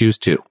choose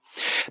two.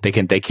 They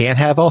can't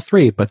have all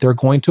three, but they're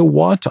going to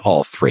want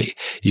all three.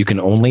 You can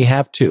only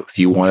have two. If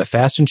you want it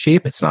fast and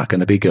cheap, it's not going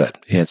to be good.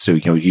 And so,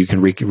 you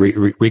can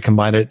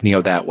recombine it,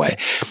 that way.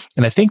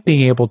 And I think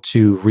being able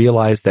to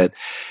realize that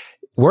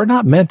we're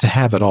not meant to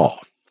have it all.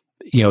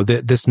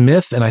 this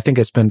myth, and I think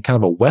it's been kind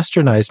of a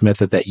westernized myth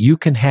that you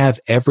can have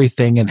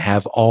everything and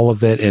have all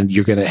of it, and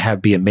you're going to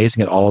be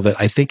amazing at all of it.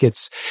 I think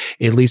it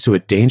leads to a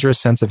dangerous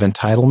sense of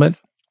entitlement.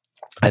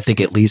 I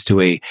think it leads to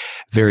a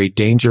very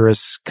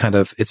dangerous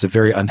it's a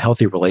very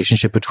unhealthy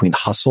relationship between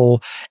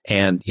hustle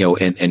and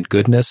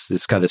goodness.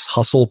 It's kind of this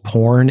hustle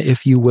porn,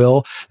 if you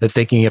will, that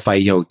thinking if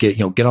I,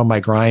 get on my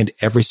grind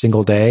every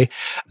single day,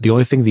 the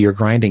only thing that you're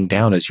grinding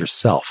down is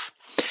yourself.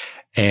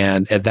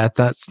 And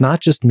that's not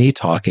just me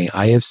talking.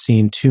 I have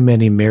seen too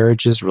many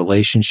marriages,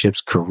 relationships,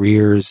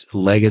 careers,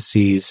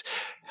 legacies,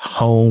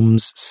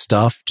 homes,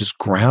 stuff just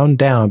ground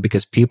down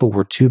because people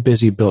were too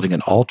busy building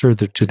an altar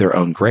to their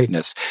own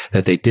greatness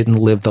that they didn't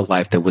live the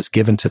life that was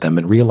given to them,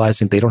 and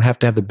realizing they don't have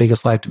to have the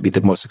biggest life to be the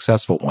most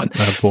successful one.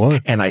 Absolutely.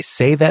 And I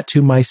say that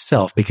to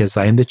myself because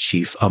I am the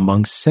chief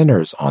among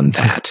sinners on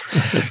that.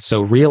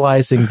 So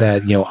realizing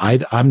that,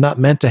 I'm not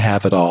meant to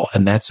have it all,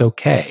 and that's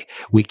okay.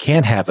 We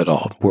can't have it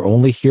all. We're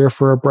only here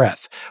for a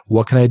breath.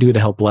 What can I do to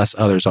help bless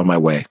others on my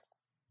way?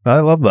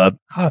 I love that.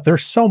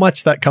 There's so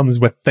much that comes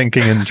with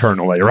thinking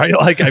internally, right?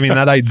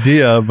 That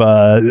idea of,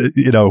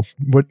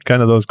 what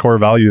kind of those core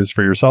values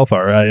for yourself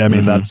are.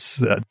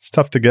 That's it's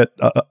tough to get.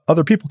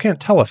 Other people can't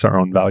tell us our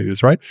own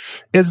values, right?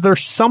 Is there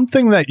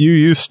something that you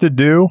used to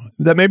do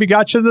that maybe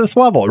got you to this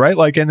level, right?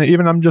 And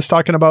even I'm just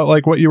talking about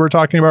what you were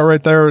talking about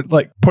right there,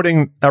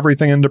 putting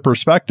everything into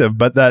perspective,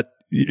 but that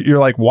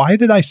you're why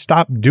did I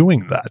stop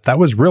doing that? That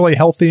was really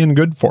healthy and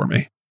good for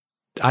me.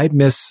 I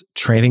miss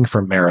training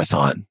for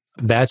marathon.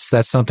 That's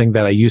something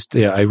that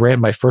I ran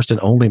my first and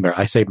only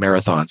I say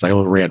marathons. I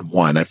only ran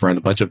one. I've run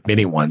a bunch of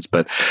mini ones,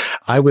 but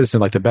I was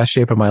in the best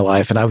shape of my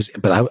life. And I was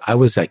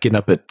getting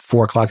up at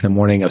 4:00 in the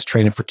morning. I was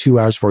training for 2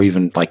 hours before I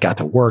even got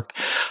to work.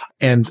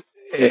 And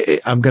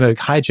I'm going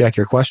to hijack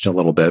your question a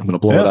little bit. I'm going to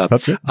blow it up.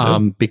 That's it.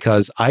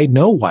 Because I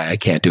know why I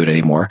can't do it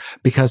anymore,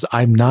 because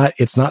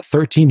it's not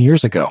 13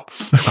 years ago.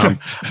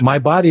 My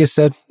body has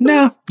said,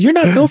 no, you're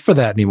not built for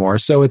that anymore.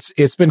 So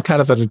it's been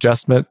kind of an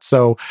adjustment.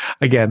 So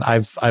again,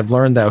 I've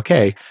learned that,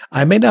 okay,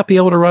 I may not be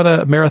able to run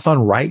a marathon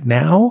right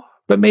now,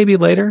 but maybe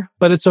later,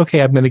 but it's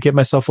okay. I'm going to give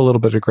myself a little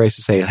bit of grace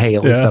to say, hey,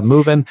 at least I'm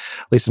moving.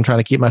 At least I'm trying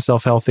to keep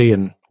myself healthy,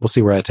 and we'll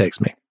see where that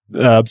takes me.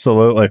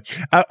 Absolutely.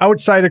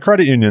 Outside of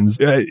credit unions,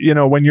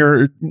 when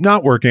you're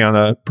not working on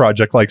a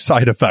project like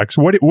Side Effects,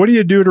 what do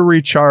you do to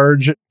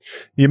recharge?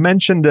 You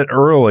mentioned it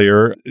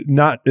earlier.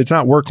 It's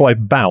not work-life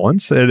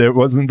balance. It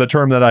wasn't the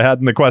term that I had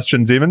in the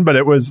questions even, but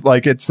it was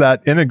it's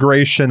that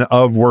integration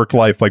of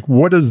work-life.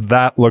 What does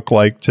that look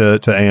like to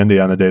Andy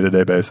on a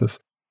day-to-day basis?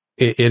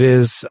 It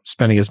is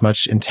spending as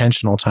much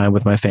intentional time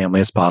with my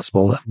family as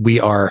possible. We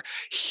are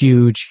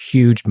huge,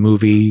 huge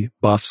movie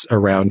buffs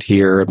around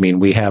here.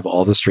 We have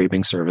all the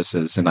streaming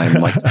services, and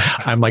I'm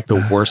like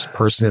the worst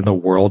person in the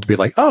world to be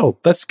like, oh,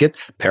 let's get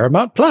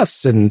Paramount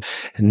Plus and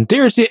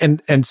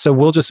so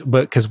we'll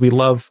but because we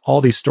love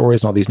all these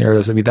stories and all these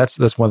narratives.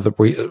 That's one of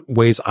the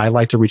ways I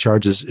like to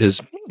recharge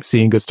is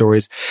seeing good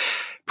stories,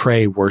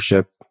 pray,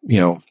 worship,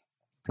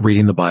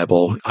 reading the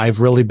Bible.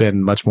 I've really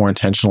been much more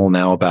intentional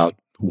now about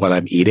what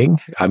I'm eating.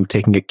 I'm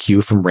taking a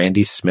cue from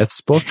Randy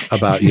Smith's book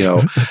about,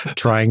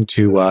 trying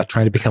to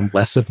become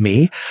less of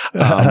me.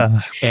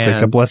 And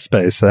take up less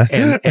space.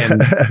 and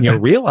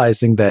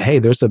realizing that, hey,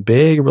 there's a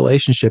big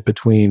relationship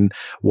between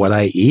what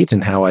I eat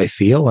and how I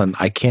feel. And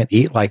I can't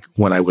eat like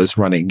when I was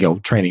running,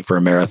 training for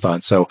a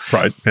marathon. So,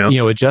 right,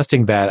 yeah.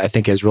 Adjusting that, I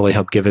think, has really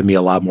helped given me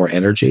a lot more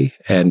energy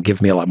and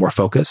give me a lot more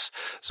focus.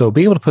 So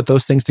being able to put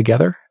those things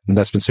together, and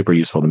that's been super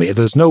useful to me.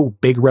 There's no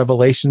big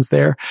revelations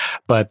there,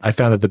 but I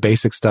found that the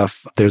basic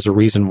stuff, there's a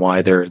reason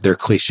why they're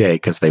cliche,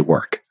 because they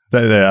work.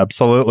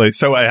 Absolutely.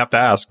 So I have to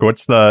ask,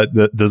 does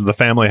the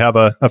family have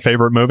a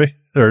favorite movie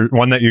or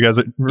one that you guys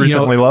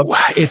recently loved?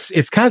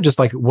 It's kind of just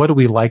what do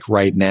we like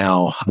right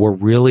now? We're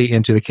really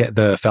into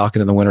the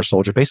Falcon and the Winter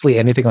Soldier. Basically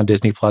anything on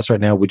Disney Plus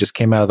right now. We just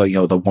came out of the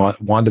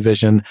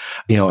WandaVision,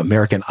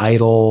 American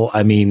Idol.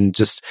 We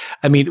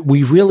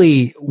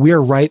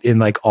are right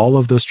in all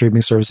of those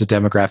streaming services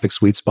demographic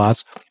sweet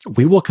spots.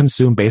 We will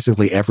consume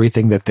basically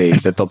everything that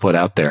they'll put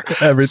out there.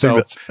 Everything.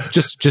 So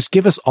just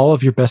give us all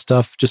of your best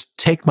stuff. Just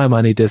take my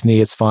money, Disney.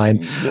 It's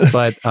fine.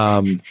 But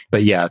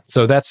yeah,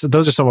 so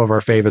those are some of our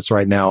favorites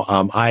right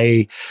now.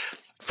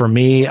 For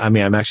me,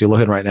 I'm actually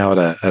looking right now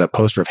at a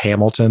poster of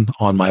Hamilton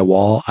on my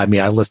wall. I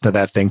listen to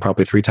that thing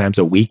probably 3 times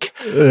a week.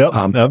 Yep,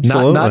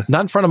 absolutely.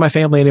 Not in front of my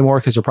family anymore,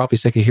 because they're probably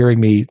sick of hearing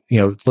me,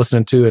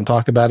 listening to and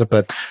talk about it.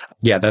 But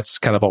yeah, that's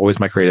kind of always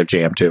my creative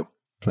jam too.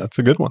 That's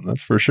a good one.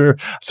 That's for sure.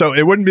 So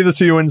it wouldn't be the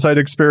CU Insight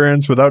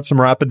experience without some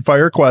rapid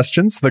fire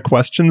questions. The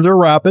questions are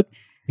rapid.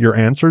 Your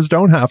answers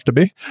don't have to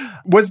be.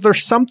 Was there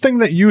something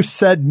that you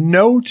said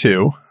no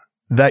to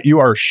that you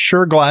are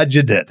sure glad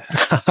you did?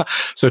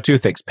 So 2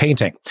 things.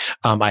 Painting.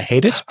 I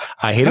hate it.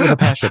 I hate it with a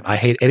passion. I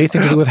hate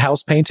anything to do with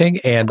house painting.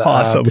 And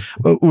awesome.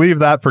 Leave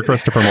that for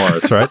Christopher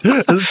Morris, right?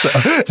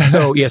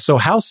 So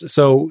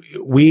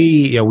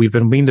we've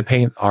been meaning to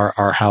paint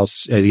our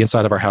house, the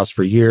inside of our house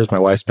for years. My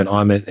wife's been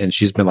on it, and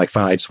she's been like,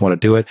 fine, I just want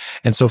to do it.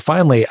 And so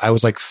finally I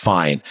was like,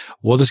 fine,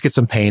 we'll just get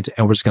some paint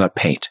and we're just going to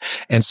paint.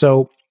 And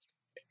so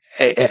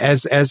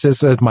as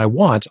is my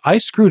want, I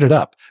screwed it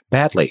up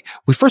badly.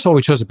 First of all,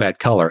 we chose a bad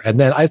color. And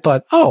then I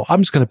thought, oh,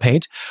 I'm just going to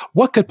paint.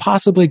 What could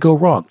possibly go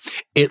wrong?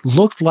 It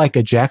looked like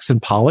a Jackson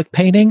Pollock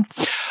painting.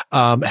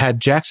 Had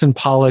Jackson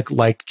Pollock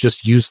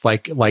just used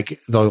like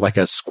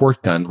a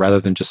squirt gun rather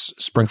than just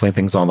sprinkling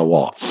things on the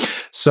wall.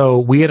 So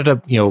we ended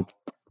up,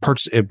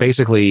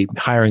 basically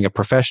hiring a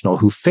professional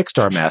who fixed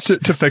our mess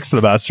to fix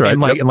the mess, right?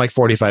 In like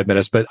 45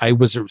 minutes. But I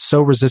was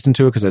so resistant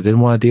to it because I didn't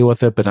want to deal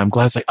with it. But I'm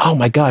glad it's like, oh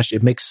my gosh,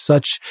 it makes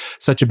such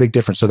a big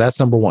difference. So that's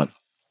number one.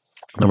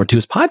 Number two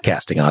is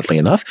podcasting, oddly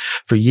enough.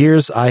 For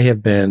years, I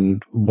have been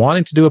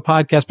wanting to do a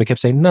podcast, but I kept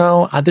saying,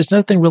 no, there's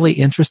nothing really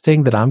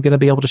interesting that I'm going to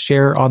be able to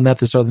share on that.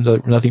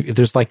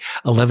 There's like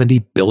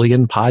 11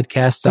 billion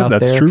podcasts out there.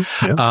 That's true.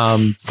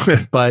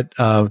 Yeah. But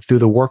through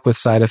the work with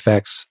Side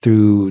Effects,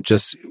 through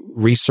just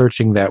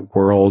researching that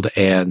world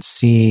and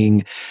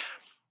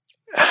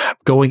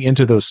going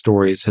into those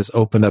stories has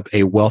opened up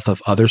a wealth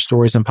of other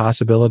stories and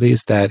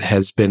possibilities that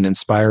has been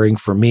inspiring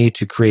for me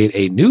to create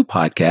a new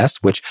podcast,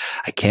 which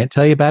I can't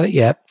tell you about it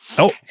yet.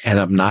 Oh, and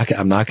I'm not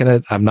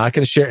going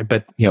to share it,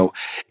 but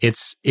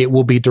it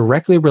will be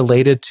directly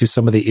related to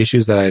some of the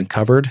issues that I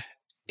uncovered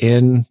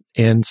in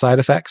Side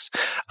Effects.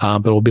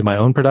 But it will be my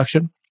own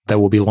production that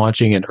will be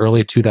launching in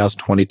early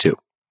 2022.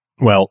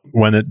 Well,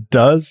 when it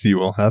does, you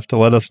will have to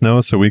let us know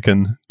so we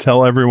can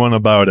tell everyone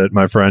about it,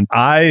 my friend.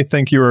 I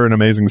think you are an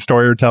amazing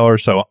storyteller,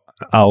 so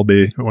I'll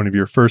be one of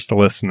your first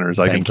listeners.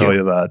 I can tell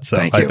you that. So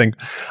I think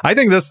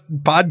this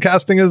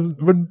podcasting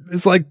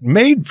is like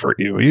made for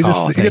you. You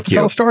get to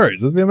tell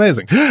stories. This would be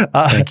amazing.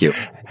 Thank you.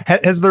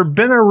 Has there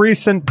been a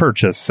recent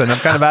purchase, and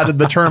I've kind of added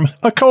the term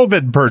a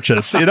COVID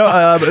purchase,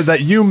 that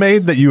you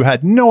made that you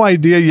had no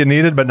idea you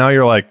needed, but now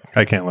you're like,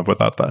 I can't live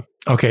without that?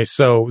 Okay,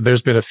 so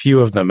there's been a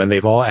few of them, and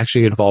they've all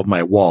actually involved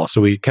my wall.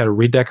 So we kind of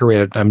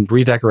redecorated. I'm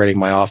redecorating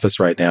my office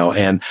right now,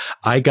 and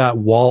I got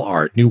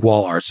new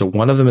wall art. So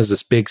one of them is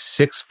this big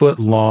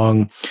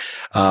 6-foot-long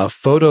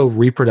photo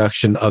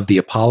reproduction of the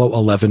Apollo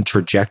 11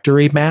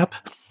 trajectory map.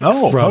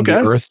 From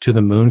the Earth to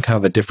the Moon, kind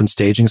of the different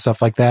staging,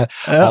 stuff like that.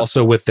 Yeah.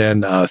 Also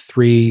within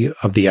 3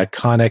 of the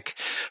iconic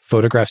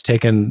photographs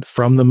taken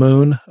from the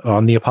Moon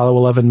on the Apollo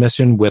 11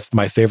 mission with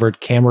my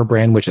favorite camera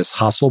brand, which is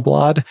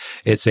Hasselblad.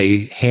 It's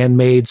a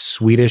handmade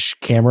Swedish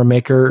camera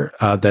maker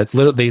that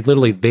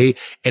literally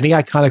any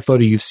iconic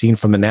photo you've seen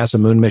from the NASA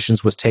Moon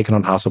missions was taken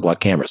on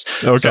Hasselblad cameras.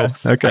 Okay.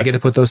 I get to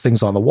put those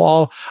things on the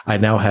wall. I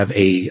now have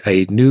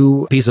a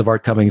new piece of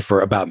art coming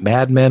for about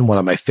Mad Men, one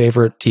of my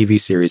favorite TV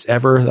series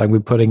ever that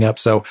I'm putting up.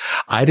 So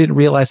I didn't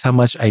realize how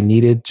much I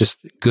needed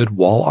just good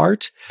wall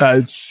art.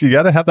 You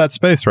got to have that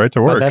space, right,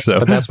 to work.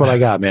 But that's what I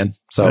got, man.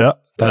 So yeah,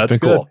 that's been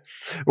good. Cool.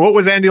 What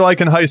was Andy like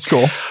in high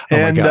school?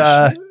 My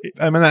gosh.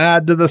 I'm going to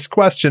add to this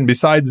question,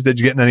 besides did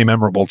you get in any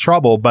memorable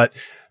trouble, but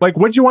like,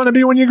 what'd you want to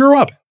be when you grew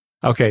up?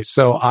 Okay,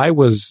 so I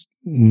was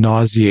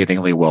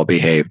nauseatingly well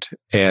behaved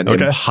and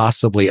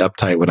impossibly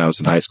uptight when I was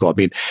in high school. I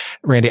mean,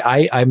 Randy,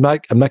 I'm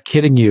not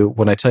kidding you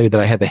when I tell you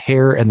that I had the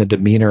hair and the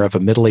demeanor of a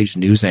middle-aged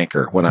news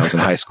anchor when I was in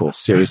high school.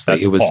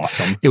 Seriously, it was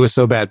awesome. It was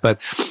so bad. But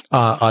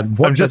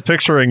I'm just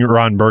picturing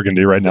Ron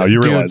Burgundy right now.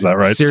 You realize that,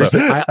 right? Seriously,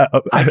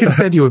 I can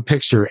send you a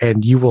picture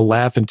and you will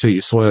laugh until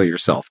you soil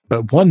yourself.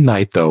 But one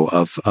night though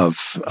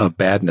of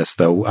badness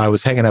though, I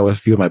was hanging out with a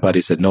few of my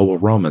buddies at Noble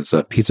Romans,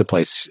 a pizza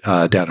place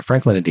down in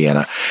Franklin,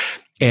 Indiana.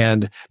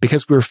 And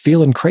because we were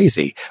feeling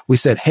crazy, we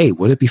said, hey,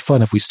 would it be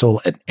fun if we stole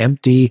an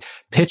empty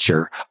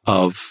pitcher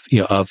of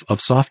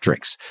soft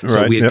drinks?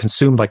 So we had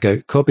consumed like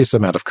a copious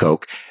amount of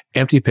Coke,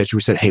 empty pitcher.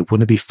 We said, hey,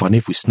 wouldn't it be funny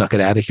if we snuck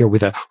it out of here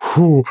with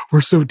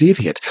we're so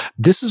deviant.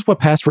 This is what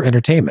passed for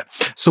entertainment.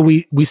 So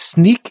we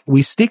sneak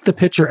the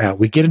pitcher out.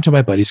 We get into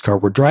my buddy's car.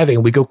 We're driving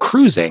and we go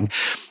cruising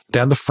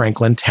down the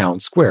Franklin town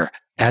square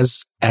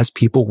as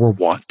people were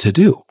wont to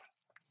do.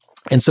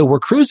 And so we're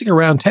cruising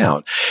around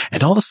town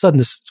and all of a sudden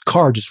this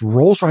car just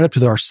rolls right up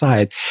to our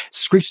side,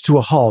 screeches to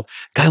a halt.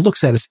 Guy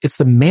looks at us. It's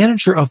the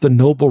manager of the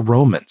Noble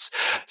Romans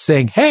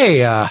saying, hey,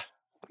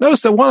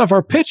 notice that one of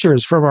our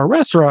pitchers from our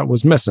restaurant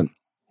was missing.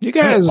 You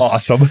guys,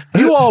 awesome.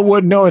 You all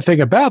wouldn't know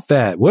anything about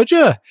that, would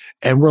you?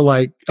 And we're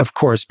like, of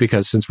course,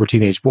 because since we're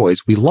teenage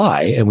boys, we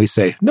lie and we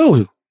say,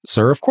 no,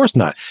 sir, of course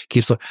not.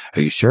 Keeps like,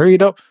 are you sure you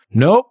don't?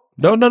 Nope.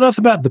 Don't know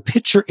nothing about it. The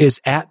pitcher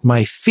is at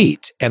my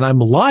feet and I'm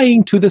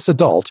lying to this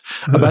adult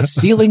about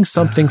stealing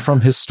something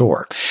from his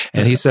store.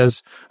 And he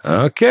says,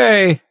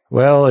 okay,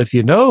 well, if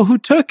you know who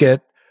took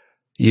it,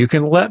 you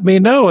can let me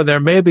know and there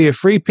may be a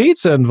free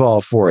pizza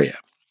involved for you.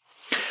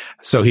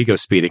 So he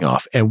goes speeding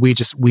off and we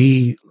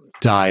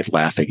died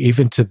laughing.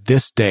 Even to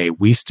this day,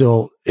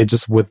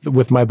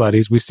 with my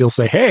buddies, we still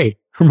say, hey,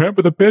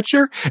 remember the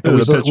pitcher? That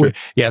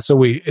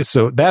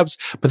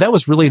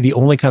was really the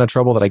only kind of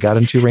trouble that I got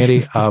into,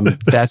 Randy.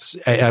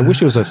 I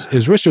wish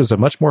it was a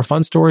much more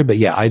fun story, but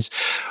yeah,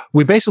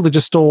 we basically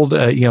just stole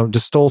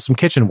some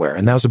kitchenware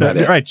and that was about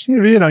it. Right.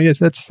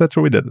 That's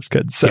what we did as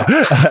kids. So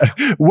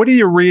what are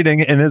you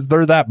reading? And is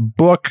there that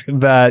book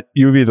that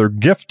you've either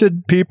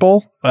gifted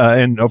people?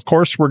 And of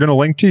course we're going to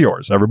link to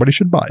yours. Everybody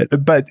should buy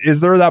it. But is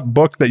there that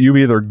book that you've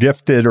either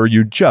gifted or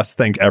you just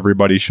think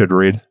everybody should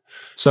read?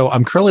 So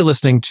I'm currently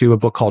listening to a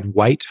book called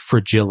White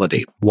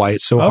Fragility. Why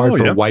it's so hard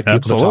for white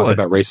people to talk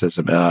about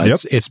racism.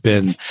 It's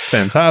been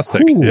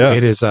fantastic.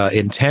 It is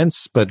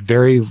intense, but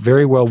very,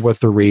 very well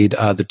worth the read.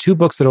 The two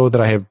books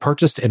that I have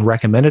purchased and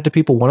recommended to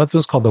people, one of them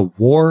is called The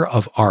War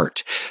of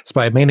Art. It's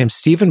by a man named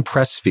Stephen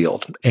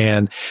Pressfield.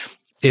 And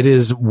it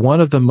is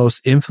one of the most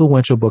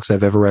influential books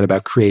I've ever read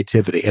about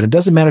creativity. And it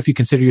doesn't matter if you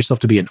consider yourself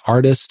to be an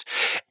artist,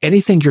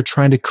 anything you're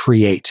trying to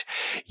create,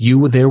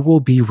 there will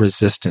be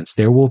resistance.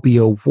 There will be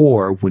a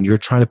war when you're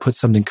trying to put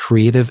something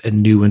creative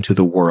and new into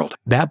the world.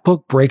 That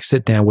book breaks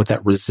it down what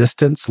that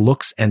resistance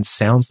looks and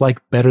sounds like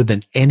better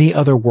than any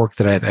other work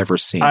that I've ever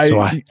seen.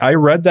 I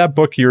read that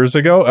book years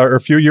ago, or a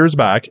few years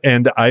back,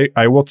 and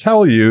I will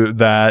tell you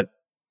that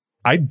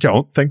I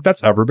don't think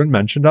that's ever been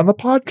mentioned on the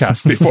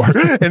podcast before.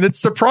 And it's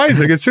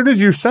surprising. As soon as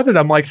you said it,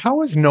 I'm like,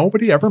 how has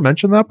nobody ever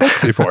mentioned that book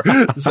before?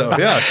 So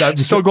yeah, I'm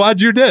so glad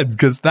you did,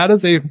 because that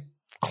is a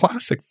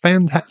classic,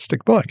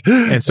 fantastic book.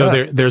 And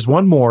so there's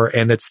one more,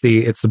 and it's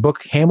the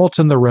book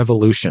Hamilton the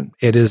Revolution.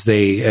 It is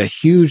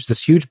this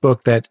huge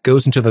book that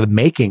goes into the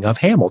making of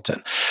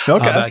Hamilton.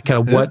 Okay.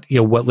 Kind of what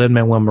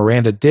Lin-Manuel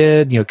Miranda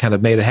did, kind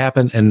of made it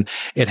happen. And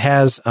it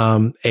has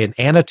an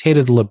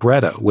annotated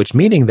libretto, which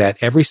meaning that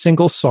every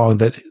single song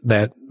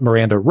that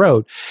Miranda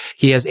wrote,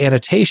 he has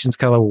annotations,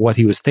 kind of what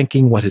he was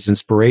thinking, what his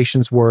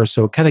inspirations were.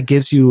 So it kind of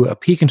gives you a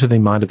peek into the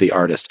mind of the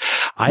artist.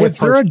 Was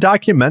there a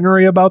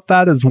documentary about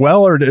that as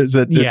well, or is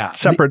it a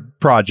separate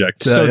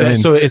project?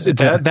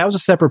 That was a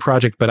separate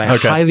project, but I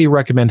highly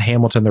recommend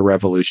Hamilton the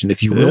Revolution.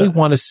 If you really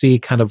want to see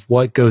kind of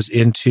what goes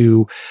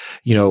into,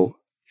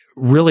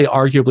 really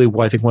arguably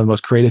what I think one of the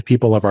most creative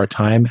people of our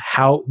time,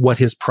 what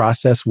his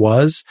process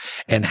was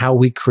and how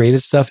we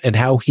created stuff, and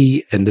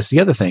and this is the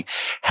other thing,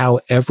 how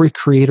every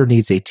creator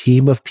needs a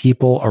team of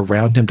people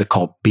around him to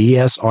call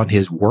BS on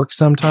his work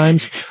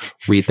sometimes.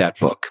 Read that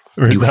book.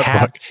 You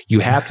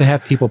have to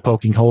have people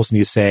poking holes in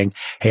you saying,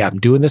 hey, I'm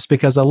doing this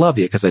because I love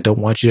you, because I don't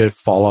want you to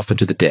fall off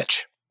into the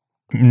ditch.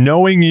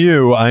 Knowing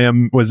you,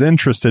 was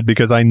interested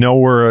because I know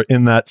we're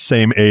in that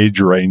same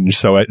age range.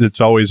 So it's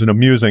always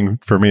amusing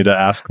for me to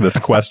ask this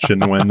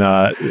question when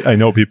I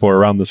know people are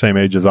around the same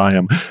age as I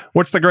am.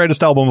 What's the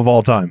greatest album of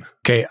all time?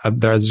 Okay,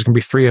 there's going to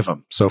be three of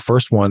them. So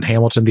first one,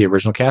 Hamilton, the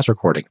original cast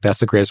recording. That's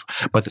the greatest.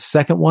 But the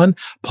second one,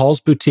 Paul's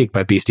Boutique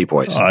by Beastie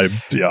Boys.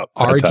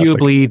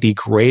 Arguably the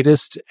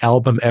greatest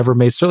album ever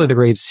made. Certainly the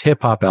greatest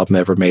hip hop album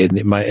ever made.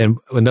 And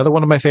another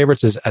one of my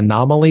favorites is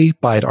Anomaly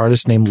by an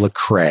artist named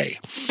Lecrae.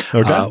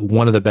 Okay.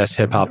 One of the best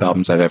hip hop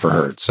albums I've ever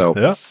heard. So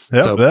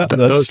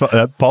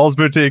Paul's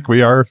Boutique.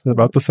 We are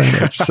about the same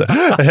age. So,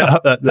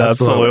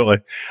 absolutely.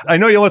 I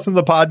know you listen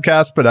to the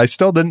podcast, but I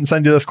still didn't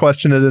send you this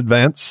question in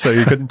advance, so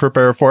you couldn't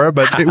prepare for it.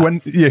 But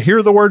when you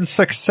hear the word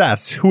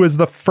success, who is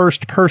the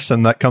first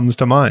person that comes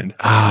to mind?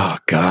 Oh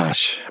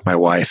gosh, my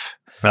wife.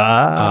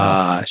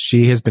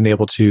 She has been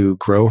able to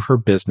grow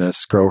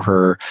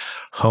her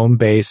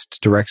home-based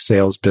direct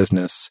sales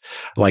business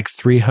like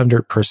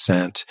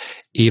 300%,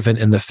 even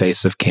in the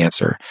face of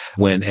cancer.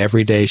 When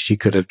every day she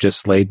could have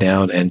just laid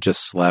down and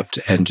just slept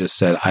and just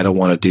said, I don't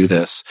want to do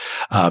this.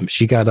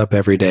 She got up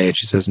every day and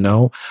she says,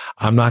 no,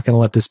 I'm not going to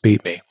let this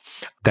beat me.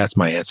 That's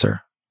my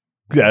answer.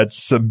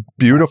 That's a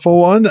beautiful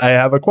one. I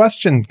have a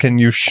question. Can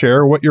you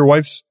share what your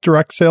wife's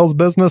direct sales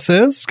business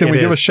is? Can we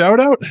give a shout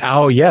out?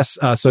 Oh, yes.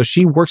 So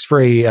she works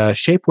for a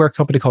shapewear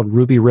company called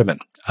Ruby Ribbon.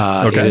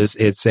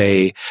 It's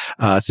a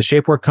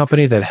shapewear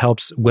company that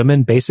helps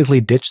women basically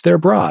ditch their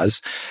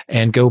bras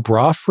and go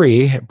bra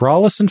free,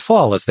 braless and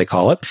flawless, they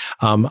call it.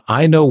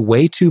 I know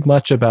way too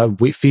much about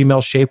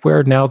female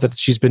shapewear now that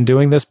she's been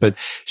doing this, but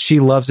she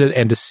loves it.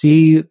 And to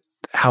see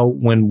how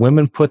when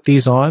women put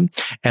these on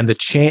and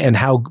and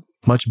how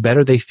much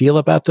better they feel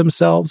about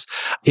themselves,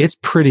 it's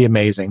pretty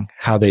amazing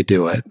how they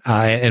do it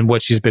and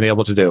what she's been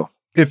able to do.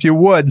 If you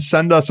would,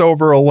 send us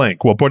over a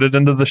link. We'll put it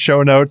into the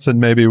show notes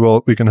and maybe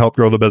we can help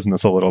grow the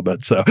business a little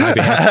bit. So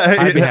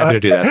I'd be happy to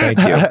do that.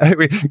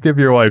 Thank you. Give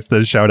your wife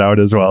the shout out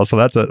as well. So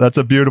that's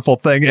a beautiful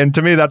thing. And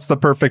to me, that's the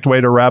perfect way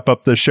to wrap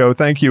up the show.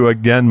 Thank you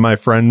again, my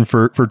friend,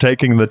 for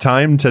taking the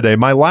time today.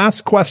 My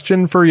last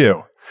question for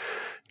you.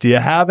 Do you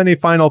have any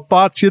final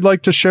thoughts you'd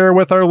like to share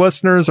with our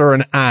listeners, or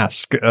an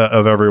ask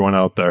of everyone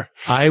out there?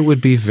 I would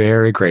be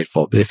very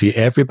grateful if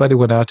everybody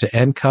went out to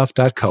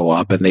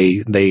ncuff.coop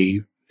and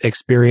they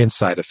experience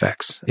Side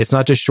Effects. It's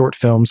not just short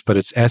films, but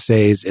it's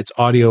essays, it's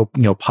audio,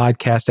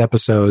 podcast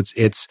episodes.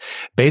 It's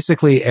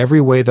basically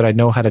every way that I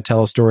know how to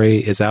tell a story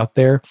is out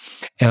there.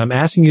 And I'm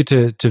asking you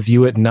to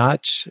view it,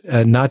 not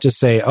just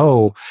say,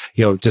 I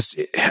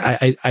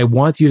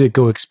want you to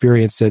go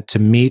experience it, to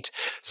meet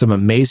some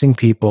amazing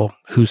people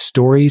whose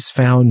stories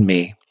found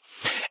me,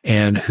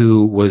 and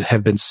who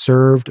have been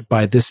served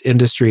by this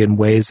industry in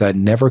ways that I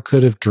never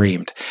could have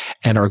dreamed,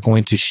 and are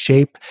going to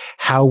shape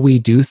how we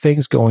do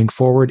things going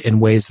forward in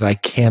ways that I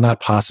cannot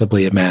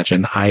possibly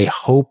imagine. I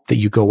hope that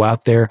you go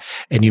out there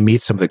and you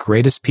meet some of the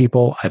greatest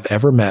people I've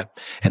ever met,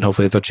 and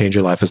hopefully they'll change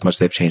your life as much as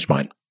they've changed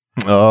mine.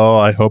 Oh,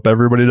 I hope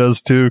everybody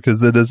does too,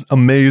 because it is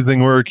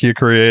amazing work you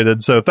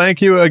created. So thank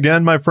you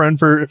again, my friend,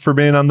 for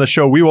being on the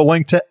show. We will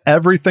link to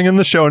everything in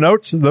the show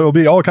notes. There will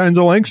be all kinds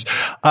of links.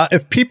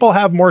 If people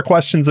have more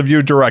questions of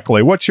you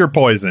directly, what's your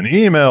poison?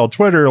 Email,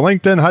 Twitter,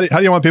 LinkedIn? How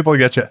do you want people to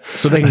get you?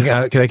 So they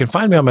can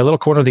find me on my little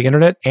corner of the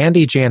internet,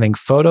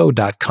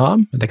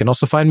 andyjanningphoto.com. They can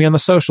also find me on the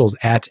socials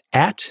at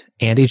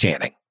Andy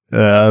Janning.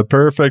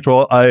 Perfect.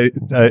 Well,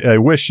 I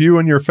wish you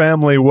and your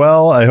family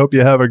well. I hope you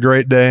have a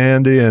great day,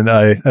 Andy, and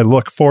I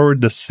look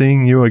forward to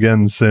seeing you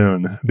again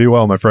soon. Be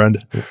well, my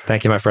friend.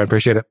 Thank you, my friend.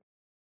 Appreciate it.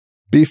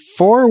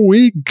 Before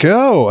we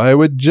go, I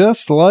would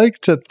just like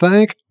to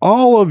thank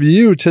all of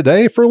you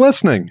today for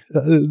listening.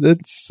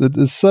 It's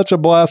such a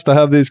blast to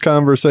have these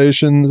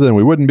conversations, and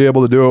we wouldn't be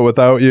able to do it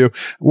without you.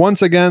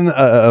 Once again,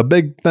 a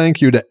big thank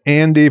you to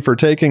Andy for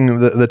taking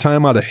the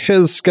time out of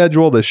his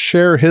schedule to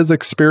share his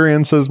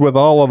experiences with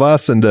all of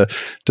us and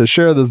to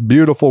share this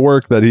beautiful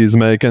work that he's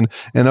making.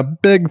 And a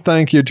big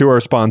thank you to our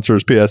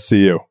sponsors,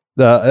 PSCU.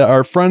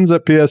 Our friends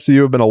at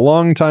PSCU have been a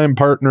longtime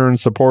partner and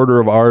supporter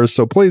of ours,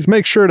 so please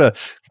make sure to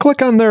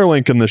click on their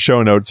link in the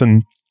show notes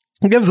and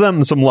give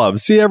them some love.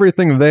 See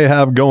everything they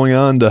have going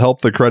on to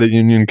help the credit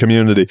union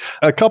community.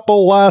 A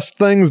couple last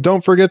things.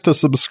 Don't forget to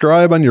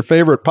subscribe on your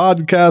favorite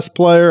podcast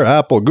player,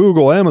 Apple,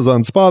 Google,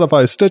 Amazon,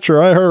 Spotify, Stitcher,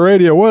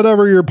 iHeartRadio,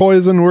 whatever your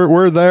poison,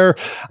 we're there.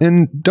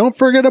 And don't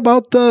forget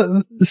about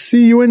the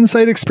CU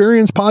Insight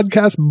Experience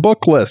podcast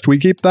book list. We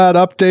keep that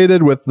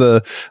updated with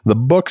the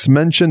books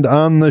mentioned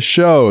on the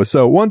show.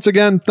 So once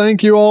again,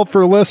 thank you all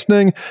for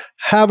listening.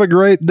 Have a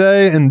great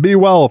day and be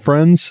well,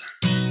 friends.